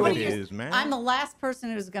warmongering. trying Nobody to- is. is, man. I'm the last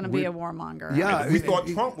person who's going to be a warmonger. Yeah, We thought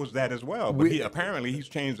Trump was that as well, but apparently he's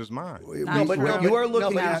changed his mind. You are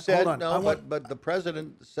looking but he at. said, Hold on. but the president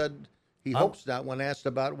said he hopes not when asked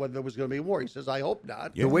about whether there was going to be a war. He says, I hope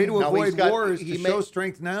not. The way to Now, he's avoid got- war is he to may- show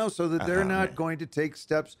strength now, so that they're not man. going to take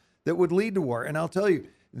steps that would lead to war. And I'll tell you,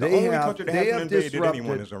 The they only have country that they hasn't have invaded disrupted.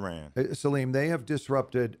 anyone is Iran. Salim, they have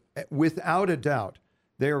disrupted without a doubt.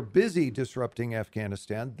 They are busy disrupting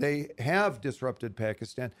Afghanistan. They have disrupted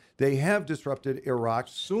Pakistan. They have disrupted Iraq.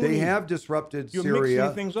 Sunni. They have disrupted You're Syria.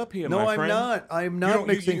 mixing things up here, no, my I'm friend. not. I'm You not don't-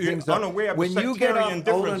 mixing you're things up. unaware of the When you get sectarian off,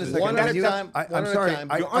 hold on a differences. second. One at a time. I'm One at a sorry.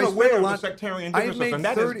 time. I You're spent unaware a of lot. the sectarian I've differences, made and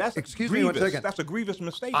 30. that's Excuse grievous. me one second. That's a grievous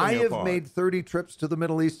mistake. I on your have part. made 30 trips to the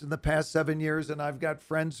Middle East in the past 7 years, and I've got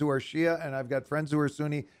friends who are Shia and I've got friends who are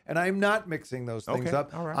Sunni, and I'm not mixing those things Okay,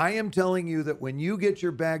 up. all right. I am telling you that when you get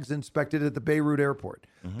your bags inspected at the Beirut airport,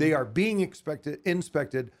 they are being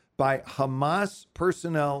inspected by Hamas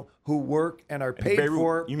personnel who work and are paid Beirut,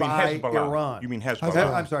 for you mean by Hezbollah. Iran. You mean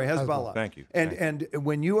Hezbollah. I'm sorry, Hezbollah. Thank you. And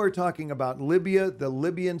when you are talking about Libya, the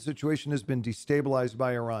Libyan situation has been destabilized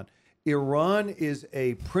by Iran. Iran is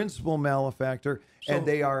a principal malefactor, and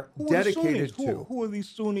they are Who dedicated are the to. who are these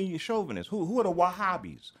Sunni chauvinists? Who are the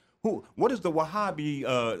Wahhabis? What is the Wahhabi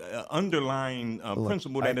underlying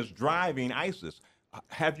principle that is driving ISIS?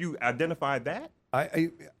 Have you identified that?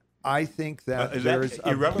 I think that Is there that is a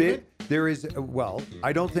irrelevant? bit. There is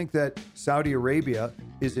I don't think that Saudi Arabia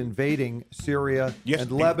is invading Syria Yes,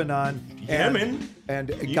 and Lebanon, Yemen. and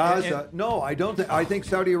Yeah, Gaza. and- No, I don't think. I think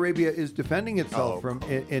Saudi Arabia is defending itself from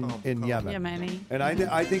in Yemen. Yemeni. And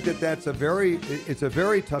I think that's a very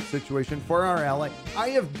tough situation for our ally. I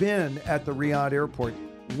have been at the Riyadh airport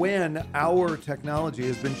when our technology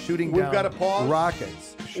has been shooting We've down got to pause.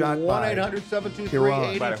 rockets shot by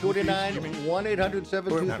 1-800-723-8289. Iran.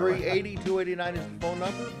 1-800-723-8289 is the phone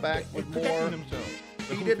number. Back with more Protecting themselves.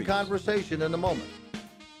 The heated Houthis. conversation in a moment.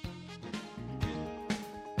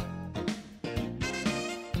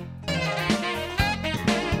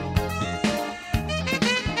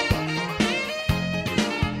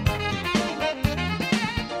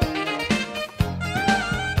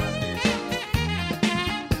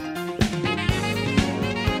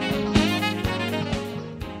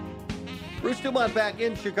 Bruce Dumont back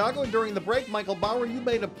in Chicago. During the break, Michael Bauer, you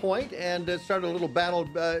made a point and started a little battle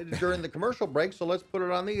during the commercial break, so let's put it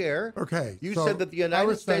on the air. Okay. You so said that the I United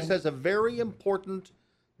was States saying- has a very important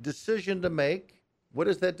decision to make. What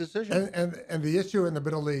is that decision? And the issue in the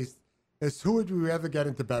Middle East is who would we rather get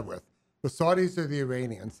into bed with, the Saudis or the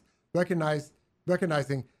Iranians?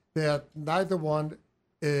 Recognizing that neither one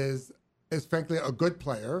is frankly a good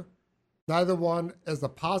player, neither one is a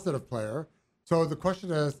positive player. So the question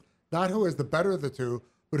is not who is the better of the two,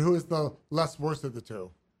 but who is the less worse of the two.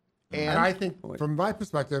 And I think, from my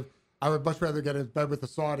perspective, I would much rather get in bed with the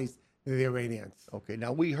Saudis than the Iranians. Okay,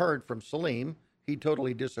 now we heard from Salim. He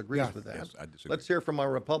totally disagrees Yes. with that. Yes, I disagree. Let's hear from our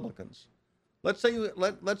Republicans. Let's say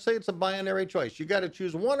it's a binary choice. You got to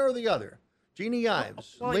choose one or the other. Jeannie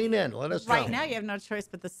Ives, Well, lean in. Let us Right know. now, you have no choice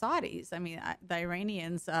but the Saudis. I mean, the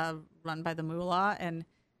Iranians, run by the mullah and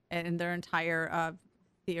their entire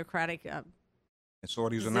theocratic. And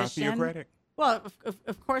Saudis are not position. theocratic. Well,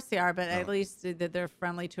 of course they are, but at least that they're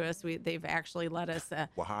friendly to us. They've actually let us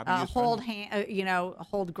Wahhabi is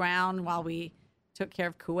hold ground while we took care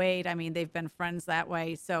of Kuwait. I mean, they've been friends that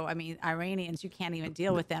way. So, I mean, Iranians, you can't even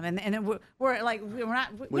deal with them. And we're like, we're not.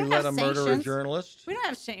 We don't let have them murder a sanctions. journalist. We don't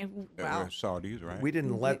have shame. Well, Saudis, right? We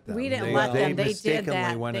didn't let them. We didn't let them. They did mistakenly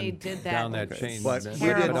that. went They in- did that. down that chain. But It's we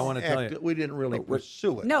didn't, terrible. I want to tell you. we didn't really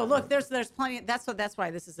pursue it. No, look, there's plenty. That's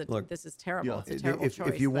why this is Look, this is terrible. yeah. It's a terrible choice.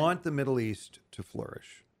 If you but- want the Middle East to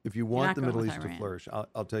flourish, if you want not the going Middle with East to Iran. flourish,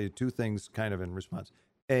 I'll tell you two things kind of in response.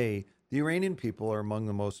 A, the Iranian people are among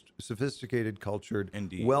the most sophisticated, cultured,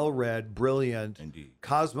 Indeed. well-read, brilliant, Indeed.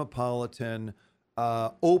 cosmopolitan,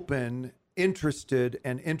 open, interested,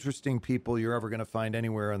 and interesting people you're ever going to find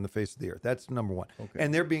anywhere on the face of the earth. That's number one.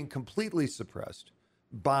 And they're being completely suppressed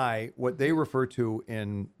by what they refer to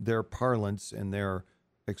in their parlance, in their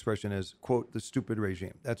expression as, quote, the stupid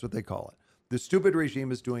regime. That's what they call it. The stupid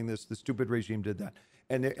regime is doing this. The stupid regime did that.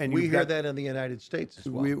 And we you've hear got- that in the United States as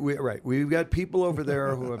well. Right. We've got people over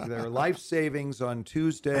there who have their life savings on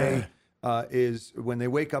Tuesday is when they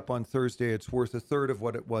wake up on Thursday, it's worth a third of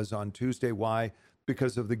what it was on Tuesday. Why?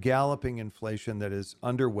 Because of the galloping inflation that is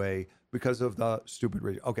underway because of the stupid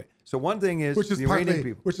regime. Okay. So one thing is the Iranian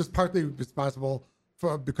people. Which is partly responsible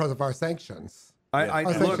for because of our sanctions. Our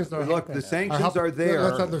sanctions look, the sanctions are there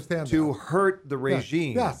Let's understand to that. hurt the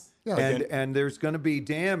regime. Yes. And there's going to be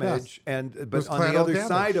damage, but There's on the collateral other damage.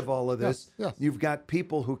 side of all of this, Yes. you've got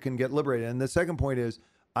people who can get liberated. And the second point is,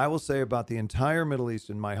 I will say about the entire Middle East,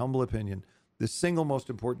 in my humble opinion, the single most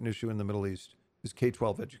important issue in the Middle East is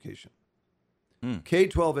K-12 education.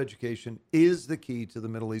 K-12 education is the key to the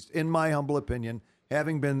Middle East, in my humble opinion,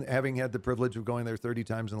 having had the privilege of going there 30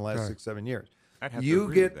 times in the last 6-7 years. I'd have to You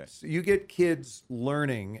agree with that. you get kids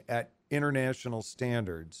learning at international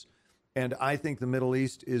standards, and I think the Middle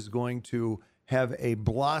East is going to have a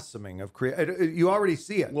blossoming of you already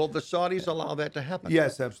see it. Will the Saudis allow that to happen?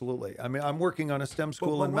 Yes, absolutely. I mean, I'm working on a STEM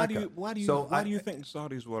school But in why Mecca. why do you think the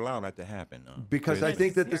Saudis will allow that to happen? Because I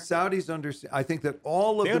think that the Saudis understand. I think that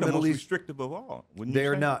all of They're the the Middle most East restrictive of all. Wouldn't you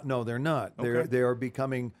they're say? not. No, they're not. Okay. They are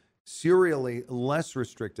becoming serially less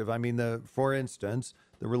restrictive. I mean, for instance,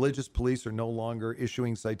 the religious police are no longer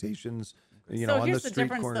issuing citations, so on here's the the street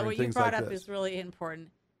difference, corner though. and What you things brought like up this. is really important.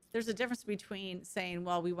 There's a difference between saying,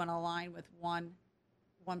 well, we want to align with one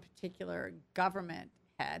particular government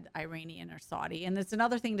head, Iranian or Saudi, and it's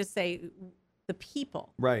another thing to say the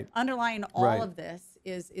people. Right. Underlying all Right. of this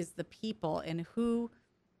is the people and who,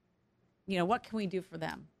 what can we do for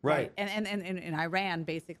them? Right. And in Iran,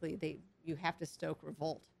 basically, you have to stoke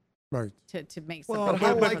revolt. Right. To make Well, something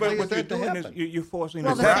how happen. likely But is what you're that to doing is happen? you're forcing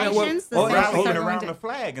Well, the the rally- sanctions- the rallying sanctions are around going the to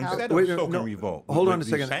flag help. instead Wait, of no, stoking revolt. hold on a with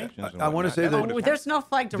these second. sanctions and I wanna whatnot. say That's that- what Oh, the- there's no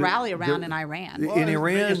flag to rally around there- in Iran. Well, in it's the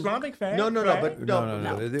Iran- Islamic flag. No, but No.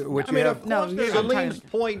 What I you mean, have, No, you're- I'm Salim's trying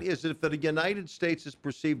point is that if the United States is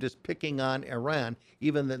perceived as picking on Iran,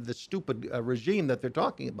 even the stupid regime that they're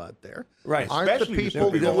talking about there, Right. aren't the Especially the people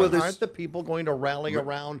stupid going, regime. aren't the people going to rally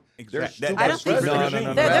around their Exact- stupid that- I don't think so. president.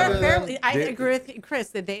 No. They're rather than- fairly. I they- agree with Chris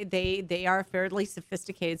that they are a fairly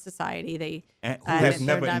sophisticated society. They And who and has they're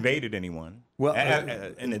never not- invaded anyone. Well,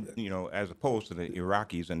 As opposed to the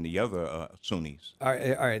Iraqis and the other Sunnis, all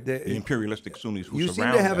right. the imperialistic Sunnis who You seem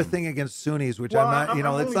surround to have a them. thing against Sunnis, which Well, I'm not. I'm It's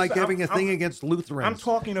only like sa- having a I'm- thing against Lutherans. I'm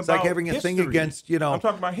talking It's like about having a thing history. against I'm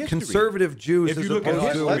talking about history. conservative Jews If as you look at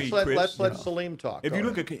opposed to. history, Let's let Chris, Salim talk. If Go you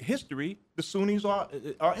ahead. look at history, the Sunnis are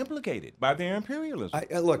implicated by their imperialism.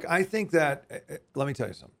 Look, I think that. Let me tell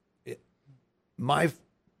you something.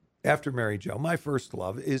 After Mary Jo, my first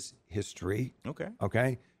love is history. Okay.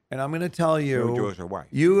 Okay. And I'm going to tell you, Mary Jo is your wife.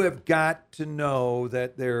 you have got to know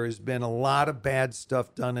that there has been a lot of bad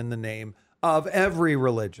stuff done in the name of every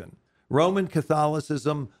religion. Roman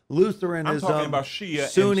Catholicism, Lutheranism, I'm talking about Shia and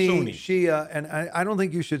Sunni, Sunni. Shia, and I don't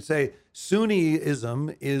think you should say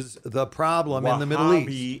Sunniism is the problem in the Middle East.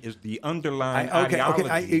 Wahhabi is the underlying Okay,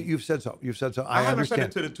 ideology. you've said so. You've said so. I haven't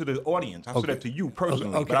understand. said it to the audience. I said Okay. it to you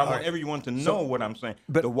personally. Okay, but I all want right. everyone to know So- what I'm saying.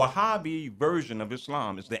 but- The Wahhabi version of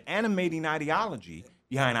Islam is the animating ideology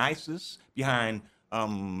behind ISIS, behind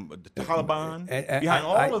the Taliban, behind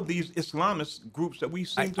all of these Islamist groups that we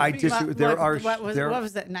seem to I be. disagree. There are- what was there- what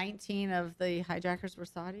was it? 19 of the hijackers were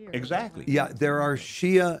Saudi. Or Exactly. Yeah, there are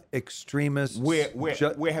Shia extremists. Where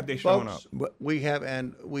have they shown Folks, up? we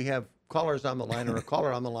have callers on the line or a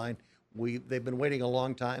caller on the line. They've been waiting a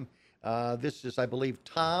long time. This is, I believe,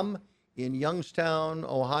 Tom in Youngstown,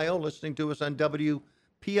 Ohio, listening to us on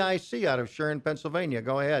WPIC out of Sharon, Pennsylvania.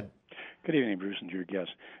 Go ahead. Good evening, Bruce, and to your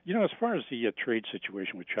guests. As far as the trade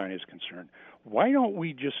situation with China is concerned, why don't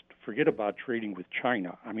we just forget about trading with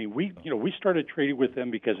China? I mean, we started trading with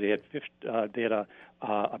them because they had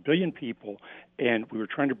a billion people, and we were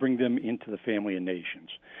trying to bring them into the family of nations.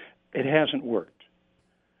 It hasn't worked.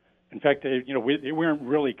 In fact, they weren't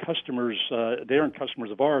really customers. They aren't customers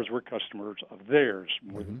of ours. We're customers of theirs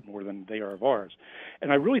more than they are of ours.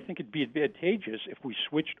 And I really think it'd be advantageous if we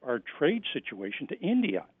switched our trade situation to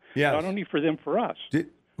India. Yes. Not only for them, for us.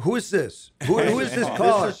 Who is this? Who is this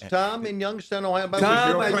caller? This is Tom in Youngstown, Ohio.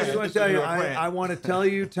 Tom, I just want to tell you, I want to tell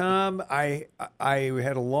you, Tom, I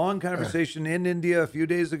had a long conversation in India a few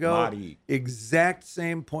days ago. Mahdi. Exact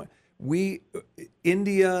same point.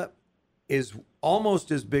 India is almost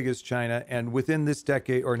as big as China, and within this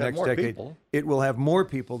decade or next decade, it will have more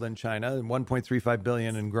people than China, 1.35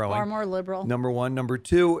 billion and growing. Far more liberal. Number one. Number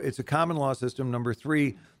two, it's a common law system. Number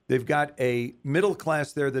three, they've got a middle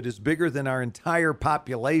class there that is bigger than our entire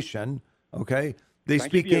population. Okay, they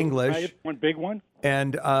speak English. One big one.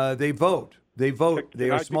 And they vote. They vote. They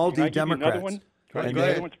are small D Democrats. And the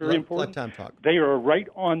other one's very important. Let Tom talk. They are right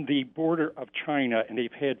on the border of China, and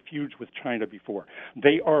they've had feuds with China before.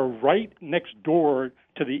 They are right next door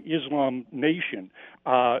to the Islam nation.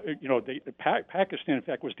 Pakistan, in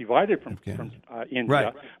fact, was divided from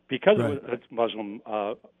India because of its Muslim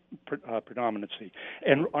predominancy.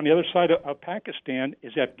 And on the other side of Pakistan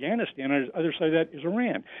is Afghanistan, and on the other side of that is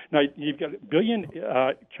Iran. Now, you've got 1 billion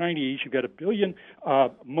Chinese, you've got 1 billion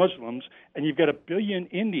Muslims, and you've got 1 billion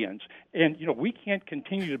Indians. And, we can't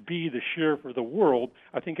continue to be the sheriff of the world.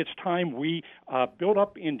 I think it's time we build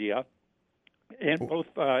up India, and both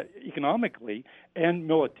economically and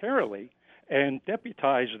militarily, and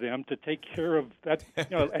deputize them to take care of that,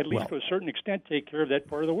 at least to a certain extent, take care of that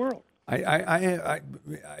part of the world. I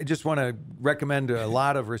just want to recommend a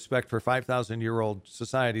lot of respect for 5,000-year-old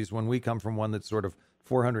societies when we come from one that's sort of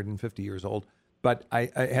 450 years old. But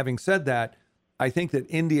having said that, I think that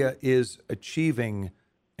India is achieving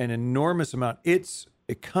an enormous amount. Its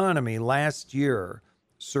economy last year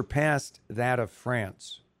surpassed that of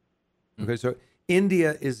France. Okay, so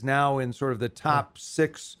India is now in sort of the top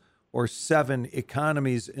 6 or 7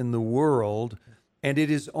 economies in the world, and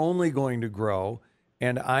it is only going to grow.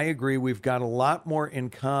 And I agree, we've got a lot more in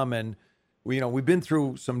common. We've been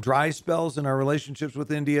through some dry spells in our relationships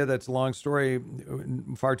with India. That's a long story,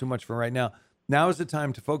 far too much for right now. Now is the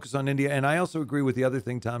time to focus on India. And I also agree with the other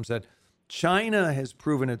thing Tom said. China has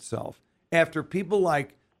proven itself after people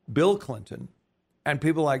like Bill Clinton and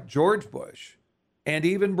people like George Bush and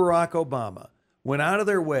even Barack Obama went out of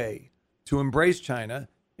their way to embrace China,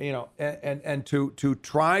 and to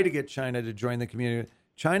try to get China to join the community.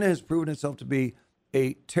 China has proven itself to be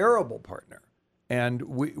a terrible partner, and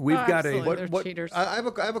we've got a. They're cheaters. I have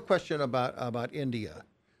a question about India,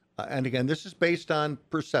 and again, this is based on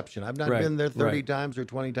perception. I've not been there 30 times or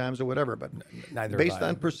 20 times or whatever, but based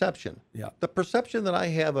on perception. Yeah. The perception that I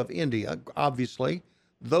have of India, obviously,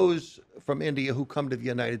 those from India who come to the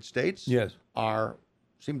United States,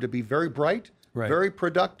 seem to be very bright, very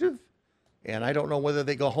productive. And I don't know whether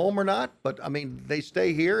they go home or not, but I mean, they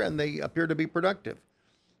stay here and they appear to be productive.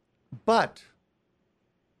 But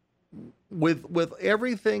with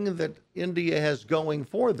everything that India has going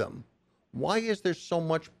for them, why is there so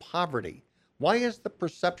much poverty? Why is the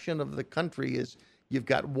perception of the country is you've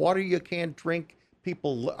got water you can't drink,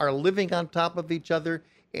 people are living on top of each other,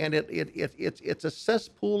 and it's a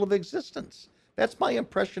cesspool of existence. That's my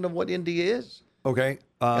impression of what India is. Okay.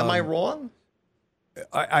 Am I wrong?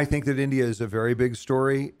 I think that India is a very big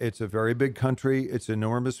story. It's a very big country. It's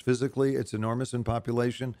enormous physically. It's enormous in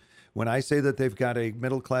population. When I say that they've got a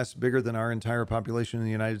middle class bigger than our entire population in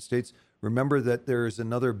the United States, remember that there's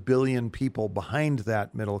another 1 billion people behind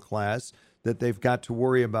that middle class that they've got to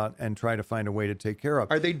worry about and try to find a way to take care of.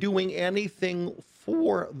 Are they doing anything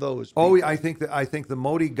for those people? Oh, I think the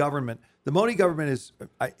Modi government is,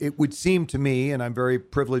 it would seem to me, and I'm very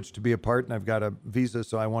privileged to be a part, and I've got a visa,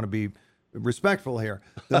 so I want to be respectful here.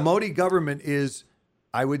 The Modi government is,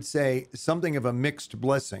 I would say, something of a mixed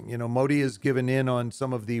blessing. Modi has given in on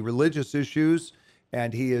some of the religious issues,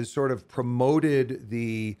 and he has sort of promoted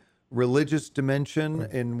the religious dimension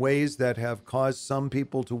in ways that have caused some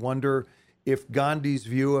people to wonder if Gandhi's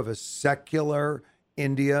view of a secular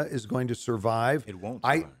India is going to survive. It won't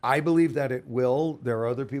survive. I believe that it will. There are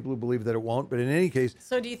other people who believe that it won't. But in any case...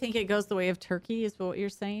 So do you think it goes the way of Turkey is what you're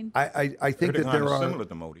saying? I think that there are... similar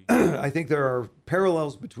to Modi. I think there are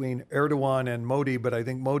parallels between Erdogan and Modi, but I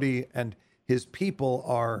think Modi and his people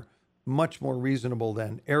are much more reasonable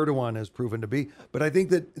than Erdogan has proven to be. But I think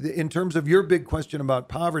that in terms of your big question about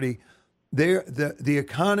poverty, the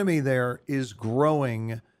economy there is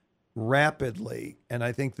growing rapidly, and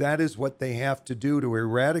I think that is what they have to do to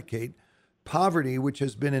eradicate poverty, which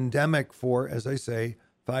has been endemic for, as I say,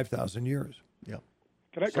 5,000 years. Yeah.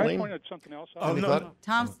 Can I point out something else? No.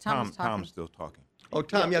 Tom's talking. Tom's still talking. Oh,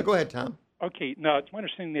 Tom, yeah, go ahead, Tom. Okay, now it's my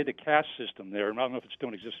understanding they had a caste system there, and I don't know if it still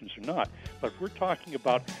in existence or not, but if we're talking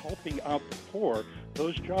about helping out the poor,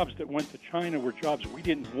 those jobs that went to China were jobs we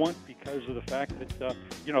didn't want because of the fact that,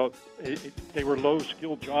 they were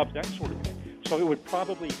low-skilled jobs, that sort of thing. So it would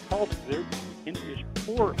probably help their India's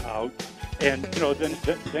poor out, and,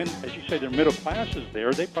 then as you say, their middle classes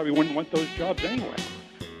there, they probably wouldn't want those jobs anyway.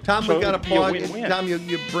 Tom, So we got to it would be a pause. win-win. Tom,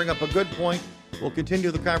 you bring up a good point. We'll continue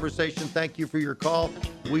the conversation. Thank you for your call.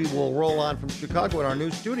 We will roll on from Chicago in our new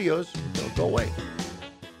studios. Don't go away.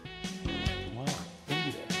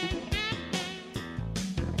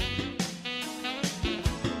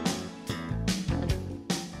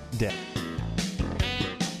 Dead.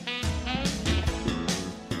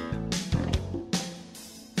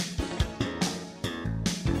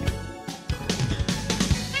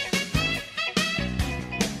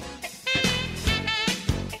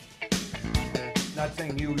 Not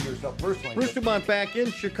saying you yourself personally. Bruce Dumont back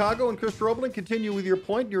in Chicago, and Chris Roebling, continue with your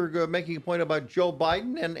point. You're making a point about Joe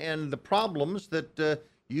Biden and the problems that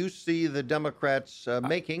you see the Democrats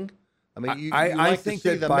making. I mean, you I like think to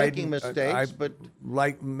see that them Biden, making mistakes, but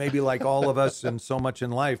maybe like all of us and so much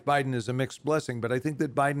in life, Biden is a mixed blessing. But I think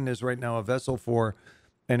that Biden is right now a vessel for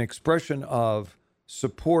an expression of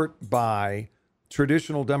support by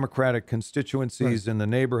traditional Democratic constituencies in the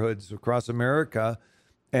neighborhoods across America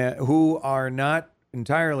who are not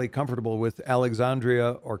entirely comfortable with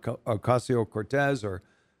Alexandria or Ocasio-Cortez or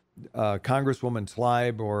Congresswoman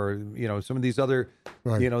Tlaib or, some of these other,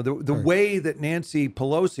 the way that Nancy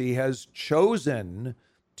Pelosi has chosen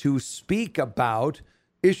to speak about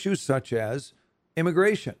issues such as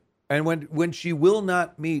immigration. And when she will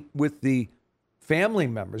not meet with the family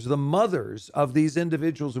members, the mothers of these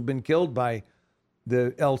individuals who've been killed by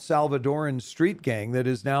the El Salvadoran street gang that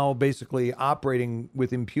is now basically operating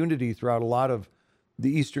with impunity throughout a lot of the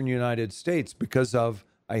eastern United States because of,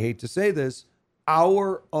 I hate to say this,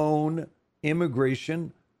 our own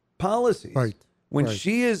immigration policies. Right. When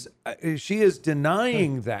she is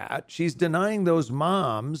denying that, she's denying those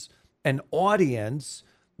moms an audience,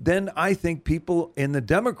 then I think people in the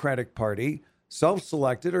Democratic Party,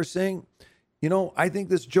 self-selected, are saying, I think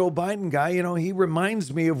this Joe Biden guy, he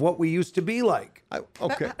reminds me of what we used to be like.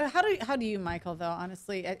 Okay. But how do you, Michael, though,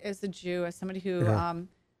 honestly, as a Jew, as somebody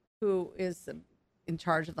who is in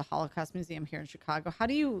charge of the Holocaust Museum here in Chicago, how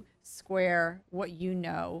do you square what you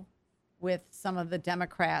know with some of the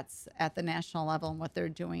Democrats at the national level and what they're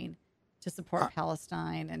doing to support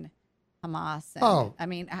Palestine and Hamas? And, I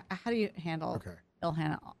mean, how do you handle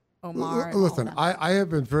Ilhan Omar? and all Listen, that? I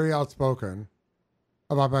have been very outspoken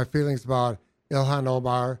about my feelings about Ilhan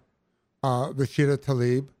Omar, Rashida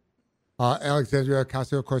Tlaib, Alexandria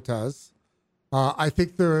Ocasio-Cortez. I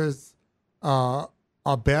think there is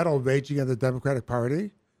a battle raging in the Democratic Party,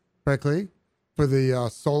 frankly, for the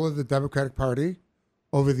soul of the Democratic Party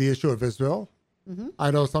over the issue of Israel. Mm-hmm. I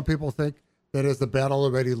know some people think that is a battle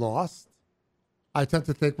already lost. I tend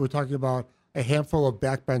to think we're talking about a handful of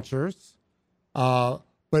backbenchers, but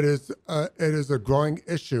it is a growing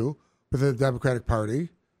issue within the Democratic Party.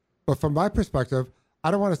 But from my perspective, I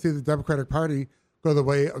don't want to see the Democratic Party go the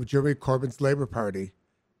way of Jeremy Corbyn's Labour Party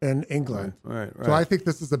in England. Right. So I think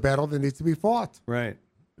this is a battle that needs to be fought. Right.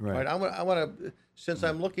 I want to, since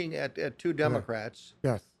I'm looking at two Democrats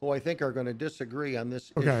who I think are going to disagree on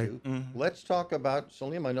this issue, let's talk about,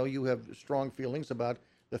 Salim, I know you have strong feelings about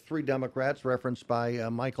the three Democrats referenced by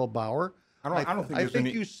Michael Bauer. I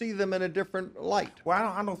think you see them in a different light. Well,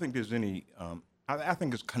 I don't think there's any. I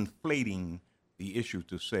think it's conflating the issue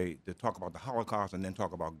to talk about the Holocaust and then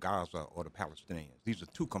talk about Gaza or the Palestinians. These are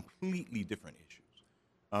two completely different issues,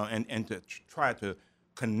 and to try to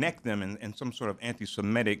connect them in some sort of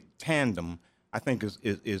anti-Semitic tandem, I think is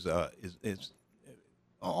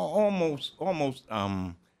almost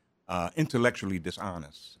intellectually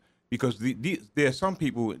dishonest. Because there are some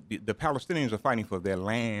people, the Palestinians are fighting for their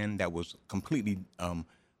land that was completely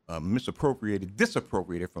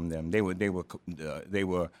disappropriated from them. They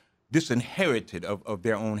were disinherited of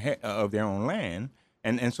their own land,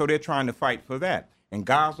 and so they're trying to fight for that. In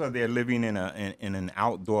Gaza, they're living in an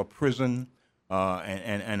outdoor prison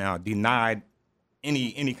and are denied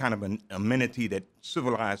any kind of an amenity that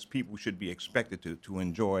civilized people should be expected to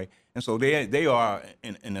enjoy, and so they are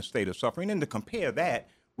in a state of suffering. And to compare that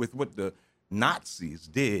with what the Nazis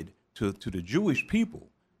did to the Jewish people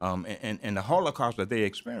and the Holocaust that they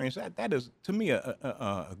experienced, that is, to me,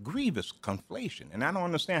 a grievous conflation. And I don't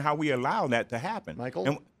understand how we allow that to happen. Michael?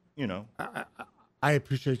 And, I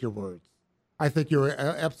appreciate your words. I think you're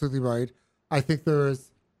absolutely right. I think there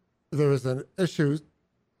is an issue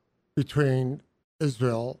between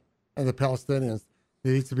Israel and the Palestinians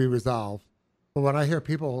that needs to be resolved. But when I hear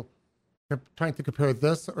people trying to compare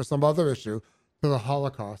this or some other issue to the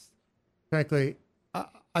Holocaust. Frankly,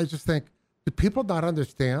 I just think, do people not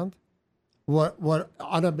understand what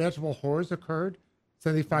unimaginable horrors occurred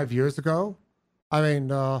 75 years ago? I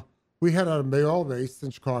mean, we had a mayoral race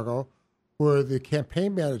in Chicago where the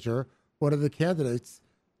campaign manager, one of the candidates,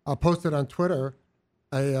 posted on Twitter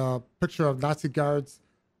a picture of Nazi guards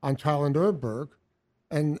on trial in Nuremberg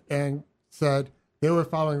and said they were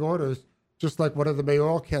following orders just like one of the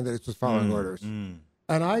mayoral candidates was following orders. And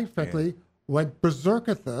I, frankly, went berserk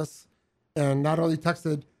at this and not only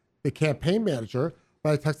texted the campaign manager,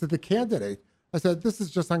 but I texted the candidate. I said, this is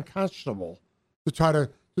just unconscionable to try to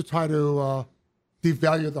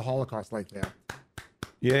devalue the Holocaust like that.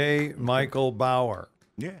 Yay, Michael Bauer.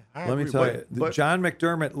 Yeah, Let me tell you, John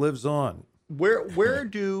McDermott lives on. Where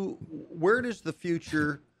does the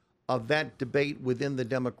future of that debate within the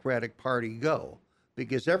Democratic Party go?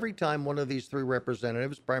 Because every time one of these three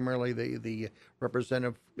representatives, primarily the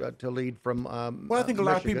representative to lead from well, I think a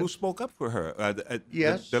lot of Michigan, people spoke up for her.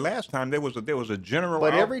 Yes, the last time there was a general.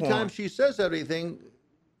 But every outpouring. time she says anything,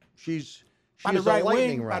 she's by the a right lightning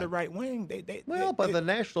wing. rod. By the right wing, but the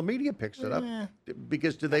national media picks it up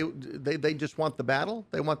because do they just want the battle?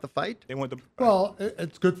 They want the fight. They want the. Well,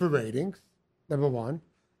 it's good for ratings, number one,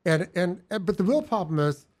 and but the real problem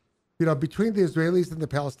is, between the Israelis and the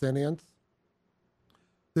Palestinians,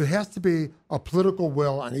 there has to be a political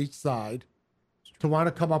will on each side to want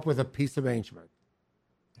to come up with a peace arrangement.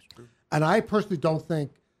 That's true. And I personally don't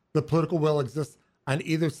think the political will exists on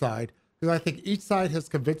either side, because I think each side has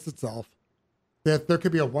convinced itself that there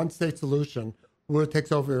could be a one-state solution where it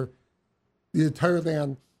takes over the entire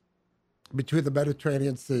land between the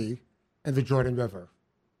Mediterranean Sea and the Jordan River.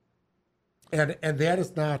 And that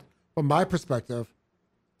is not, from my perspective,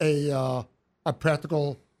 a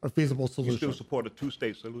practical or feasible solution. You still support a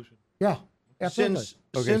two-state solution? Yeah, absolutely.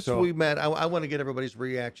 Since we met, I want to get everybody's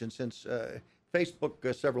reaction. Since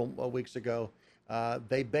Facebook several weeks ago,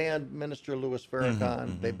 they banned Minister Louis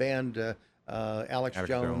Farrakhan. They banned Alex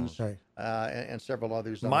Jones. Right. And several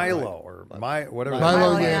others. Milo or whatever.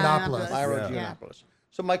 Milo Yiannopoulos. Milo Yiannopoulos.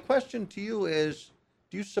 So my question to you is,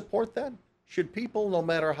 do you support that? Should people, no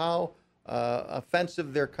matter how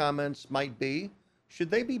offensive their comments might be, should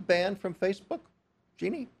they be banned from Facebook?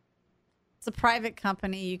 Jeannie? It's a private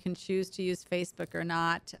company. You can choose to use Facebook or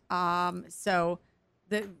not. So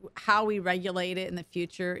how we regulate it in the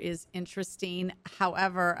future is interesting.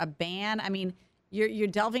 However, a ban, I mean, you're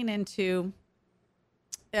delving into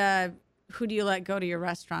who do you let go to your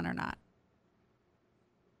restaurant or not?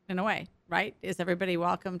 In a way, right? Is everybody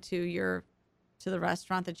welcome to the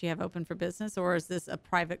restaurant that you have open for business, or is this a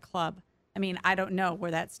private club? I mean, I don't know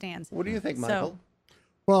where that stands. What do you think, Michael?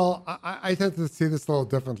 Well, I tend to see this a little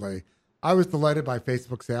differently. I was delighted by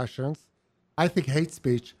Facebook's actions. I think hate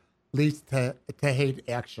speech leads to hate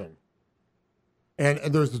action. And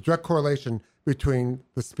there's a direct correlation between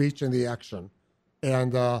the speech and the action.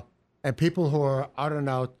 And people who are out and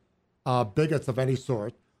out bigots of any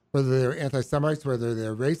sort, whether they're anti-Semites, whether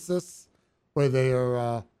they're racists, whether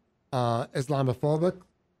they're Islamophobic,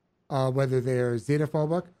 whether they're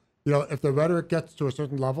xenophobic, if the rhetoric gets to a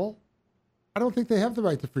certain level, I don't think they have the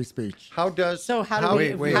right to free speech. How does who do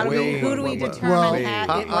we determine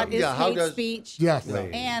what is hate speech? Yes.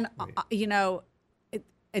 And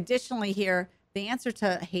additionally here, the answer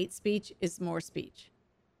to hate speech is more speech.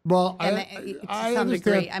 Well, to I some understand.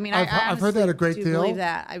 degree. I mean, I've heard that a great do deal. believe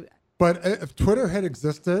that. But if Twitter had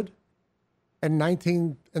existed in the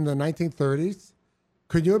 1930s,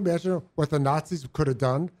 could you imagine what the Nazis could have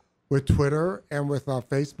done with Twitter and with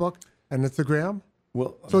Facebook and Instagram?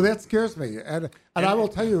 Well, so that scares me, and I will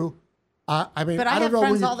tell you, I mean, but I don't have know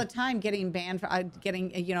friends all the time getting banned, for,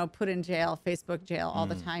 getting put in jail, Facebook jail all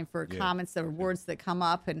the time for comments or words that come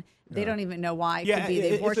up, and they don't even know why. It could be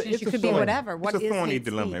the abortion issue, could be whatever. What is it's a thorny hate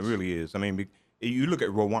dilemma. speech? It really is. I mean, you look at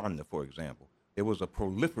Rwanda, for example. There was a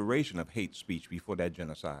proliferation of hate speech before that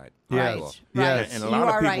genocide. Right. Yes. And a lot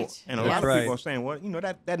of people, right. and a lot of people are saying, well,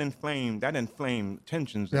 that inflamed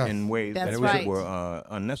tensions in ways that were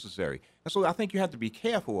unnecessary. And so I think you have to be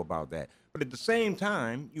careful about that. But at the same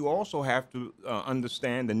time, you also have to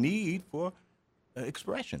understand the need for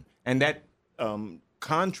expression, and that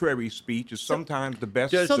contrary speech is sometimes the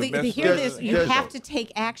best. So you have to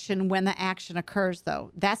take action when the action occurs, though.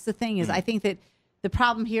 That's the thing is, I think that the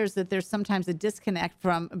problem here is that there's sometimes a disconnect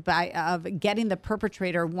of getting the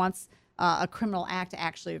perpetrator once a criminal act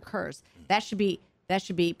actually occurs. That should be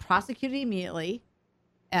prosecuted immediately,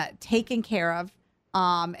 taken care of,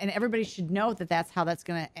 and everybody should know that that's how it's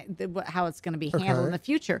going to be handled in the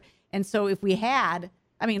future. And so if we had,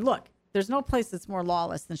 I mean, look, there's no place that's more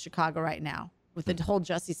lawless than Chicago right now. with the whole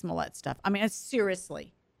Jussie Smollett stuff. I mean, it's serious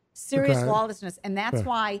lawlessness, and that's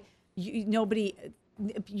why you're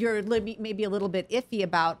maybe a little bit iffy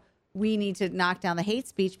about. We need to knock down the hate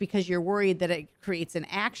speech because you're worried that it creates an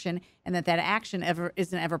action and that action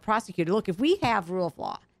isn't ever prosecuted. Look, if we have rule of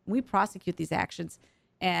law, we prosecute these actions,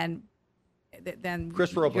 and then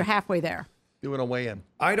you're halfway there. You want to weigh in?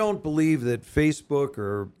 I don't believe that Facebook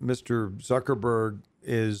or Mr. Zuckerberg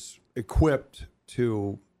is equipped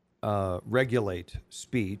to regulate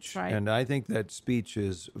speech. Right. And I think that speech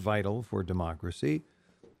is vital for democracy.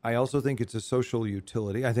 I also think it's a social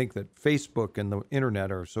utility. I think that Facebook and the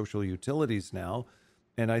internet are social utilities now.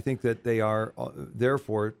 And I think that they are,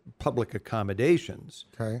 therefore, public accommodations.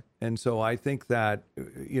 Okay. And so I think that,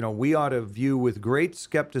 we ought to view with great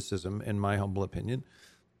skepticism, in my humble opinion,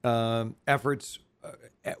 efforts,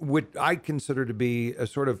 what I consider to be a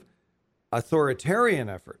sort of authoritarian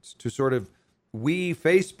efforts to sort of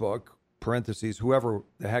Facebook, parentheses, whoever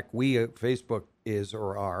the heck Facebook is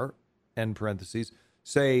or are, end parentheses,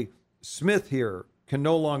 say Smith here can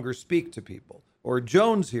no longer speak to people, or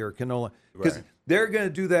Jones here can no longer, because they're going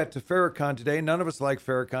to do that to Farrakhan today. None of us like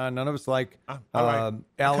Farrakhan. None of us like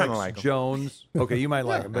Alex Jones. Okay, you might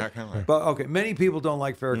like him, but okay, many people don't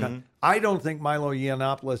like Farrakhan. Mm-hmm. I don't think Milo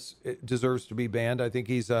Yiannopoulos deserves to be banned. I think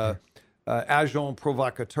he's a agent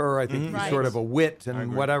provocateur. I think he's sort of a wit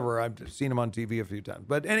and whatever. I've seen him on TV a few times.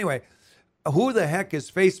 But anyway, who the heck is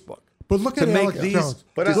Facebook? But look to at make Alex these Jones.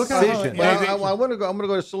 decisions. I want to go. I'm going to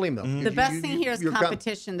go to Salim though. The best thing here is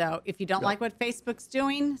competition, though. If you don't like what Facebook's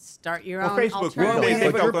doing, start your own Facebook,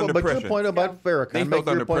 alternative. But your point about Farrakhan. Make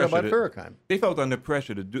your point about Farrakhan. They felt under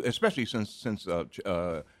pressure to do, especially since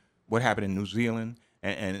what happened in New Zealand,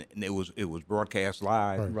 and it was broadcast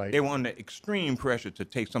live. Right. They were under extreme pressure to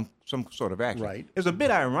take some sort of action. Right. It's a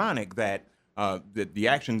bit ironic that the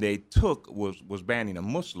action they took was banning a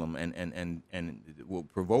Muslim, and it will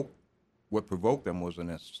provoke. What provoked them was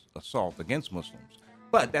an assault against Muslims.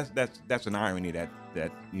 But that's an irony that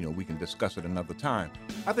we can discuss at another time.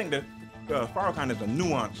 I think that Farrakhan is a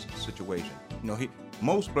nuanced situation.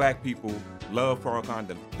 Most black people love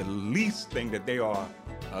Farrakhan. The least thing that they are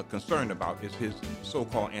concerned about is his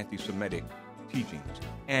so-called anti-Semitic teachings,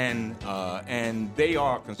 and they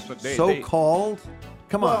are concerned. So-called.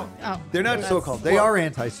 Come on, they're not so-called. They are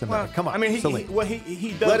anti-Semitic. Come on. I mean,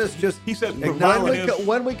 he does. Let us just. He says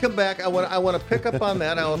when we come back, I want to pick up on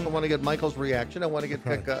that. I also want to get Michael's reaction. I want to get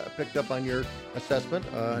picked up on your assessment,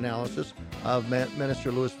 analysis of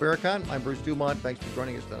Minister Louis Farrakhan. I'm Bruce Dumont. Thanks for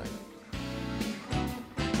joining us tonight.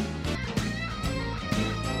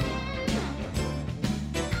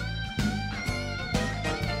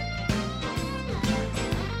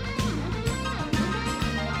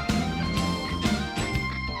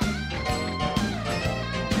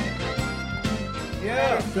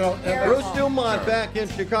 Bruce Dumont back in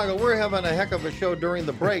Chicago. We're having a heck of a show during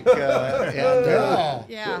the break.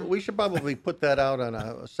 We should probably put that out on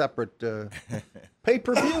a separate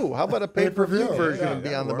pay-per-view. How about a pay-per-view version of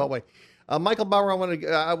Beyond the Beltway? Michael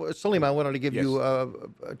Bauer, Salim, I wanted to give you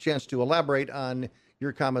a chance to elaborate on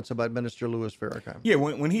your comments about Minister Louis Farrakhan. Yeah,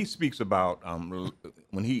 when he speaks about,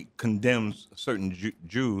 when he condemns certain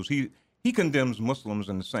Jews, he condemns Muslims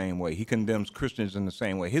in the same way. He condemns Christians in the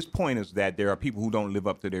same way. His point is that there are people who don't live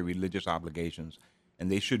up to their religious obligations,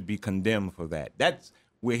 and they should be condemned for that. That's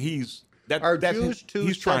where he's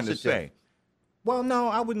trying to say. Well, no,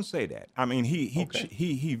 I wouldn't say that. I mean,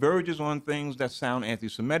 he verges on things that sound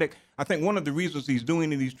anti-Semitic. I think one of the reasons he's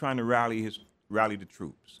doing it, he's trying to rally the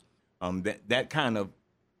troops. That kind of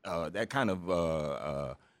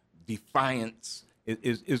defiance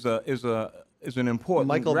is an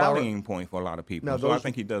important rallying point for a lot of people. So I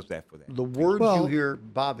think he does that for that. The words you hear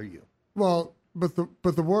bother you. Well, but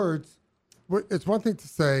the words, it's one thing to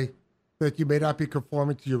say that you may not be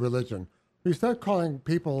conforming to your religion. When you start calling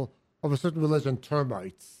people of a certain religion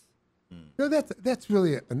termites, that's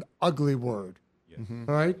really an ugly word. Yes. Mm-hmm.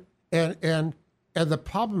 All right? And the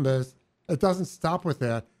problem is, it doesn't stop with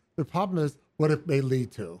that. The problem is what it may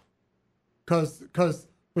lead to. Because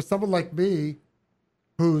for someone like me,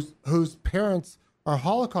 whose parents are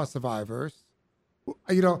Holocaust survivors,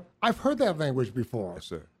 I've heard that language before. Yes,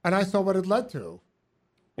 sir. And I saw what it led to.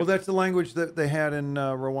 Well, that's the language that they had in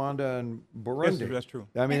Rwanda and Burundi. Yes, that's true.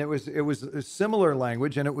 I mean, it was a similar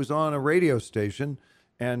language, and it was on a radio station.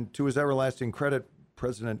 And to his everlasting credit,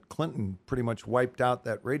 President Clinton pretty much wiped out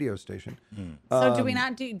that radio station. So do we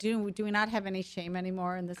not have any shame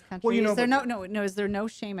anymore in this country? Well, Is there no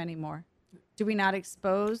shame anymore? Do we not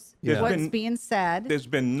expose Yeah. what's There's been- being said? There's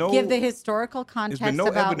been no give the historical There's context been no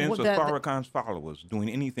about evidence of the Farrakhan's followers doing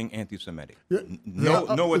anything anti-Semitic. No,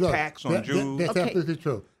 No attacks on Jews. That's absolutely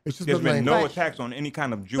true. It's just There's the been no language. attacks on any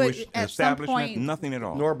kind of Jewish at some establishment. point- Nothing at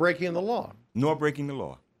all. Nor breaking the law. Nor breaking the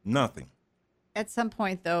law. Nothing. at some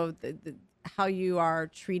point, though, how you are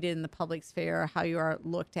treated in the public sphere, how you are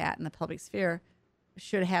looked at in the public sphere,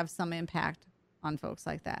 should have some impact on folks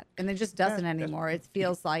like that. And it just doesn't anymore. It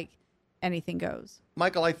feels like anything goes.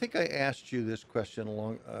 Michael, I think I asked you this question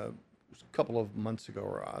a couple of months ago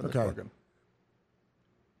on this program.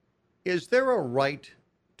 Is there a right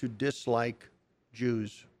to dislike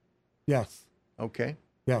Jews? Yes. Okay.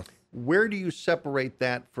 Yes. Where do you separate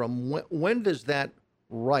that from? When does that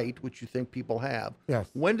right, which you think people have, yes,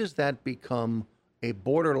 when does that become a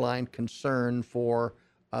borderline concern for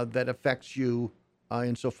that affects you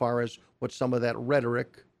insofar as what some of that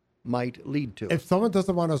rhetoric might lead to? If someone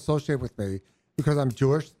doesn't want to associate with me because I'm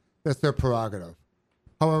Jewish, that's their prerogative.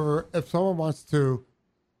 However, if someone wants to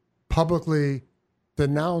publicly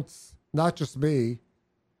denounce not just me,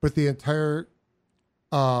 but the entire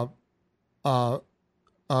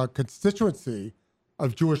constituency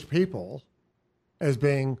of Jewish people as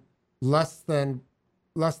being less than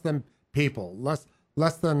people,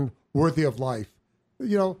 less than worthy of life,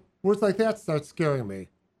 words like that start scaring me.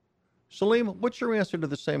 Salim, what's your answer to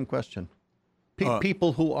the same question?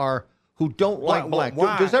 People who don't like black.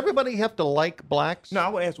 why? Does everybody have to like blacks? No, I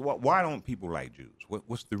would ask, why don't people like Jews?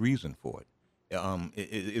 What's the reason for it?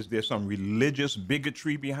 Is there some religious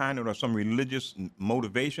bigotry behind it or some religious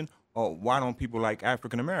motivation? Or why don't people like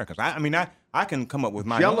African Americans? I can come up with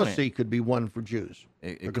my jealousy own. could be one for Jews.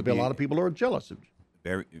 There could be a lot of people who are jealous of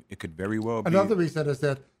Jews. It could very well be. Another reason is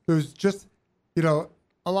that there's just, a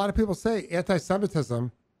lot of people say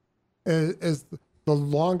anti-Semitism is the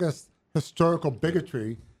longest historical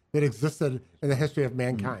bigotry that existed in the history of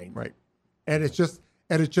mankind. Right. And it just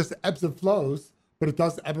ebbs and flows, but it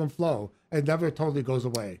does ebb and flow. It never totally goes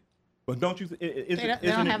away. But don't you? They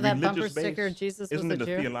don't have that bumper sticker. Jesus was a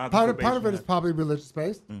Jew. Part of it is probably religious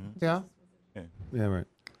based. Mm-hmm. Yeah. Yeah. Right.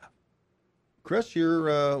 Chris,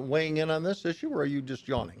 you're weighing in on this issue, or are you just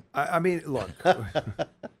yawning? I mean, look,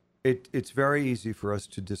 it's very easy for us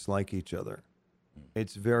to dislike each other.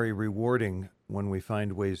 It's very rewarding when we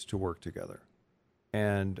find ways to work together.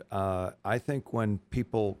 And I think when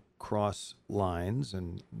people cross lines,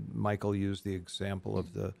 and Michael used the example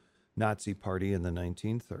of the Nazi Party in the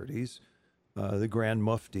 1930s, the Grand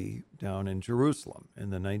Mufti down in Jerusalem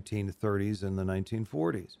in the 1930s and the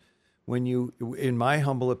 1940s. When you, in my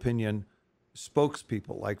humble opinion,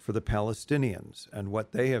 spokespeople like for the Palestinians and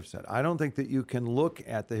what they have said, I don't think that you can look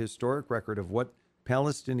at the historic record of what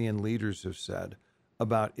Palestinian leaders have said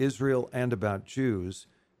about Israel and about Jews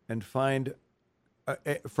and find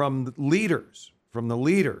from the leaders,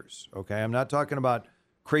 okay? I'm not talking about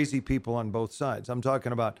crazy people on both sides. I'm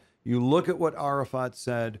talking about, you look at what Arafat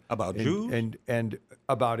said about Jews and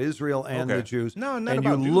about Israel and the Jews. No, not and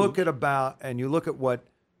about you Jews. look at what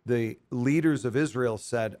the leaders of Israel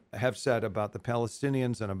have said about the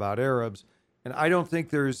Palestinians and about Arabs, and I don't think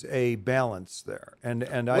there's a balance there. And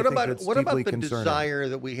I think that's what about deeply the concerning. desire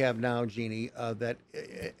that we have now, Jeannie, that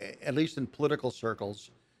at least in political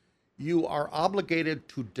circles, you are obligated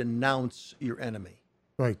to denounce your enemy.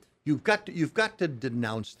 Right. You've got to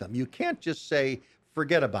denounce them. You can't just say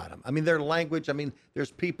forget about them. I mean, their language. I mean, there's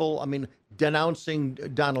people. I mean, denouncing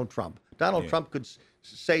Donald Trump. Donald Trump could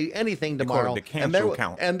say anything tomorrow,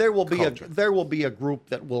 and there will be a group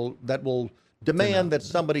that will demand that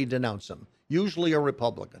somebody denounce him. Usually a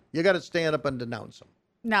Republican. You got to stand up and denounce them.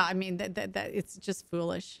 No, I mean that it's just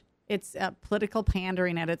foolish. It's political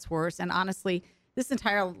pandering at its worst. And honestly, this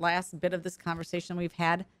entire last bit of this conversation we've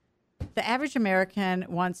had, the average American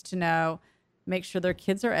wants to know, make sure their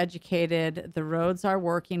kids are educated, the roads are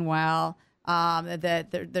working well,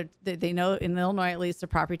 that they know in Illinois at least their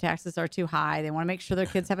property taxes are too high. They want to make sure their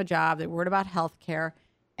kids have a job. They're worried about health care,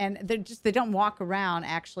 and they don't walk around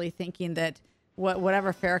actually thinking that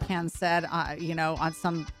whatever Farrakhan said, on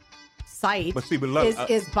some site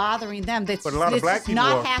is bothering them. But a lot of black people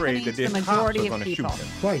are afraid that the the cops majority are of going to shoot people. them.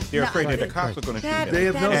 Right. They're afraid that the cops are going to shoot them. They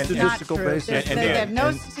have no statistical basis. They have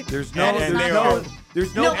no.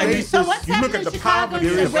 There's no basis. So what's You look at the poverty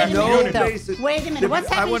of the black community. Wait a minute. What's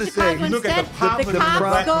happening in Chicago look at instead? the The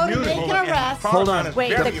cops go to make an arrest. Hold on.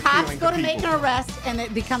 Wait, the cops go to make an arrest, and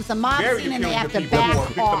it becomes a mob scene, and they have to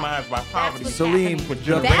back off. By poverty. Salim,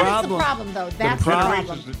 That is the problem, though. That's the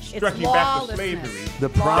problem. Stretching back to slavery. The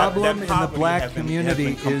problem in the poverty black has been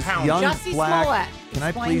community is compounded. young Jussie black Smollett. can I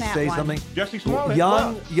Explain please that say one. something? Jussie Smollett,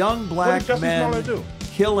 young what black did Jussie men Smollett do?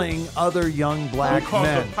 killing other young black Because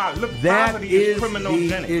men. Look, That poverty is is the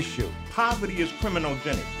criminogenic. issue. Poverty is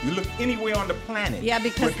criminogenic. You look anywhere on the planet. Yeah,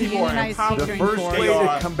 because where the people are in unionized poverty, The teaching first force. way they to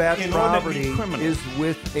are combat inordinately poverty criminal. is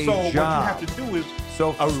with a So what you job. have to do is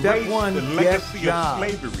So step erase one, the get legacy of jobs.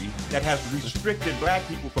 slavery that has restricted black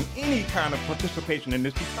people from any kind of participation in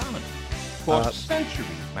this economy for centuries,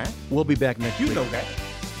 man. We'll be back next You week. know that.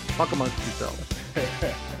 Talk amongst yourselves.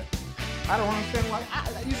 I don't understand why.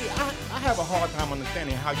 I have a hard time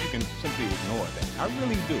understanding how you can simply ignore that. I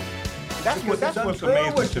really do. That's Because what's it's amazing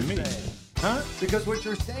unfair what to you're me. saying. Huh? Because what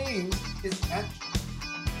you're saying is actually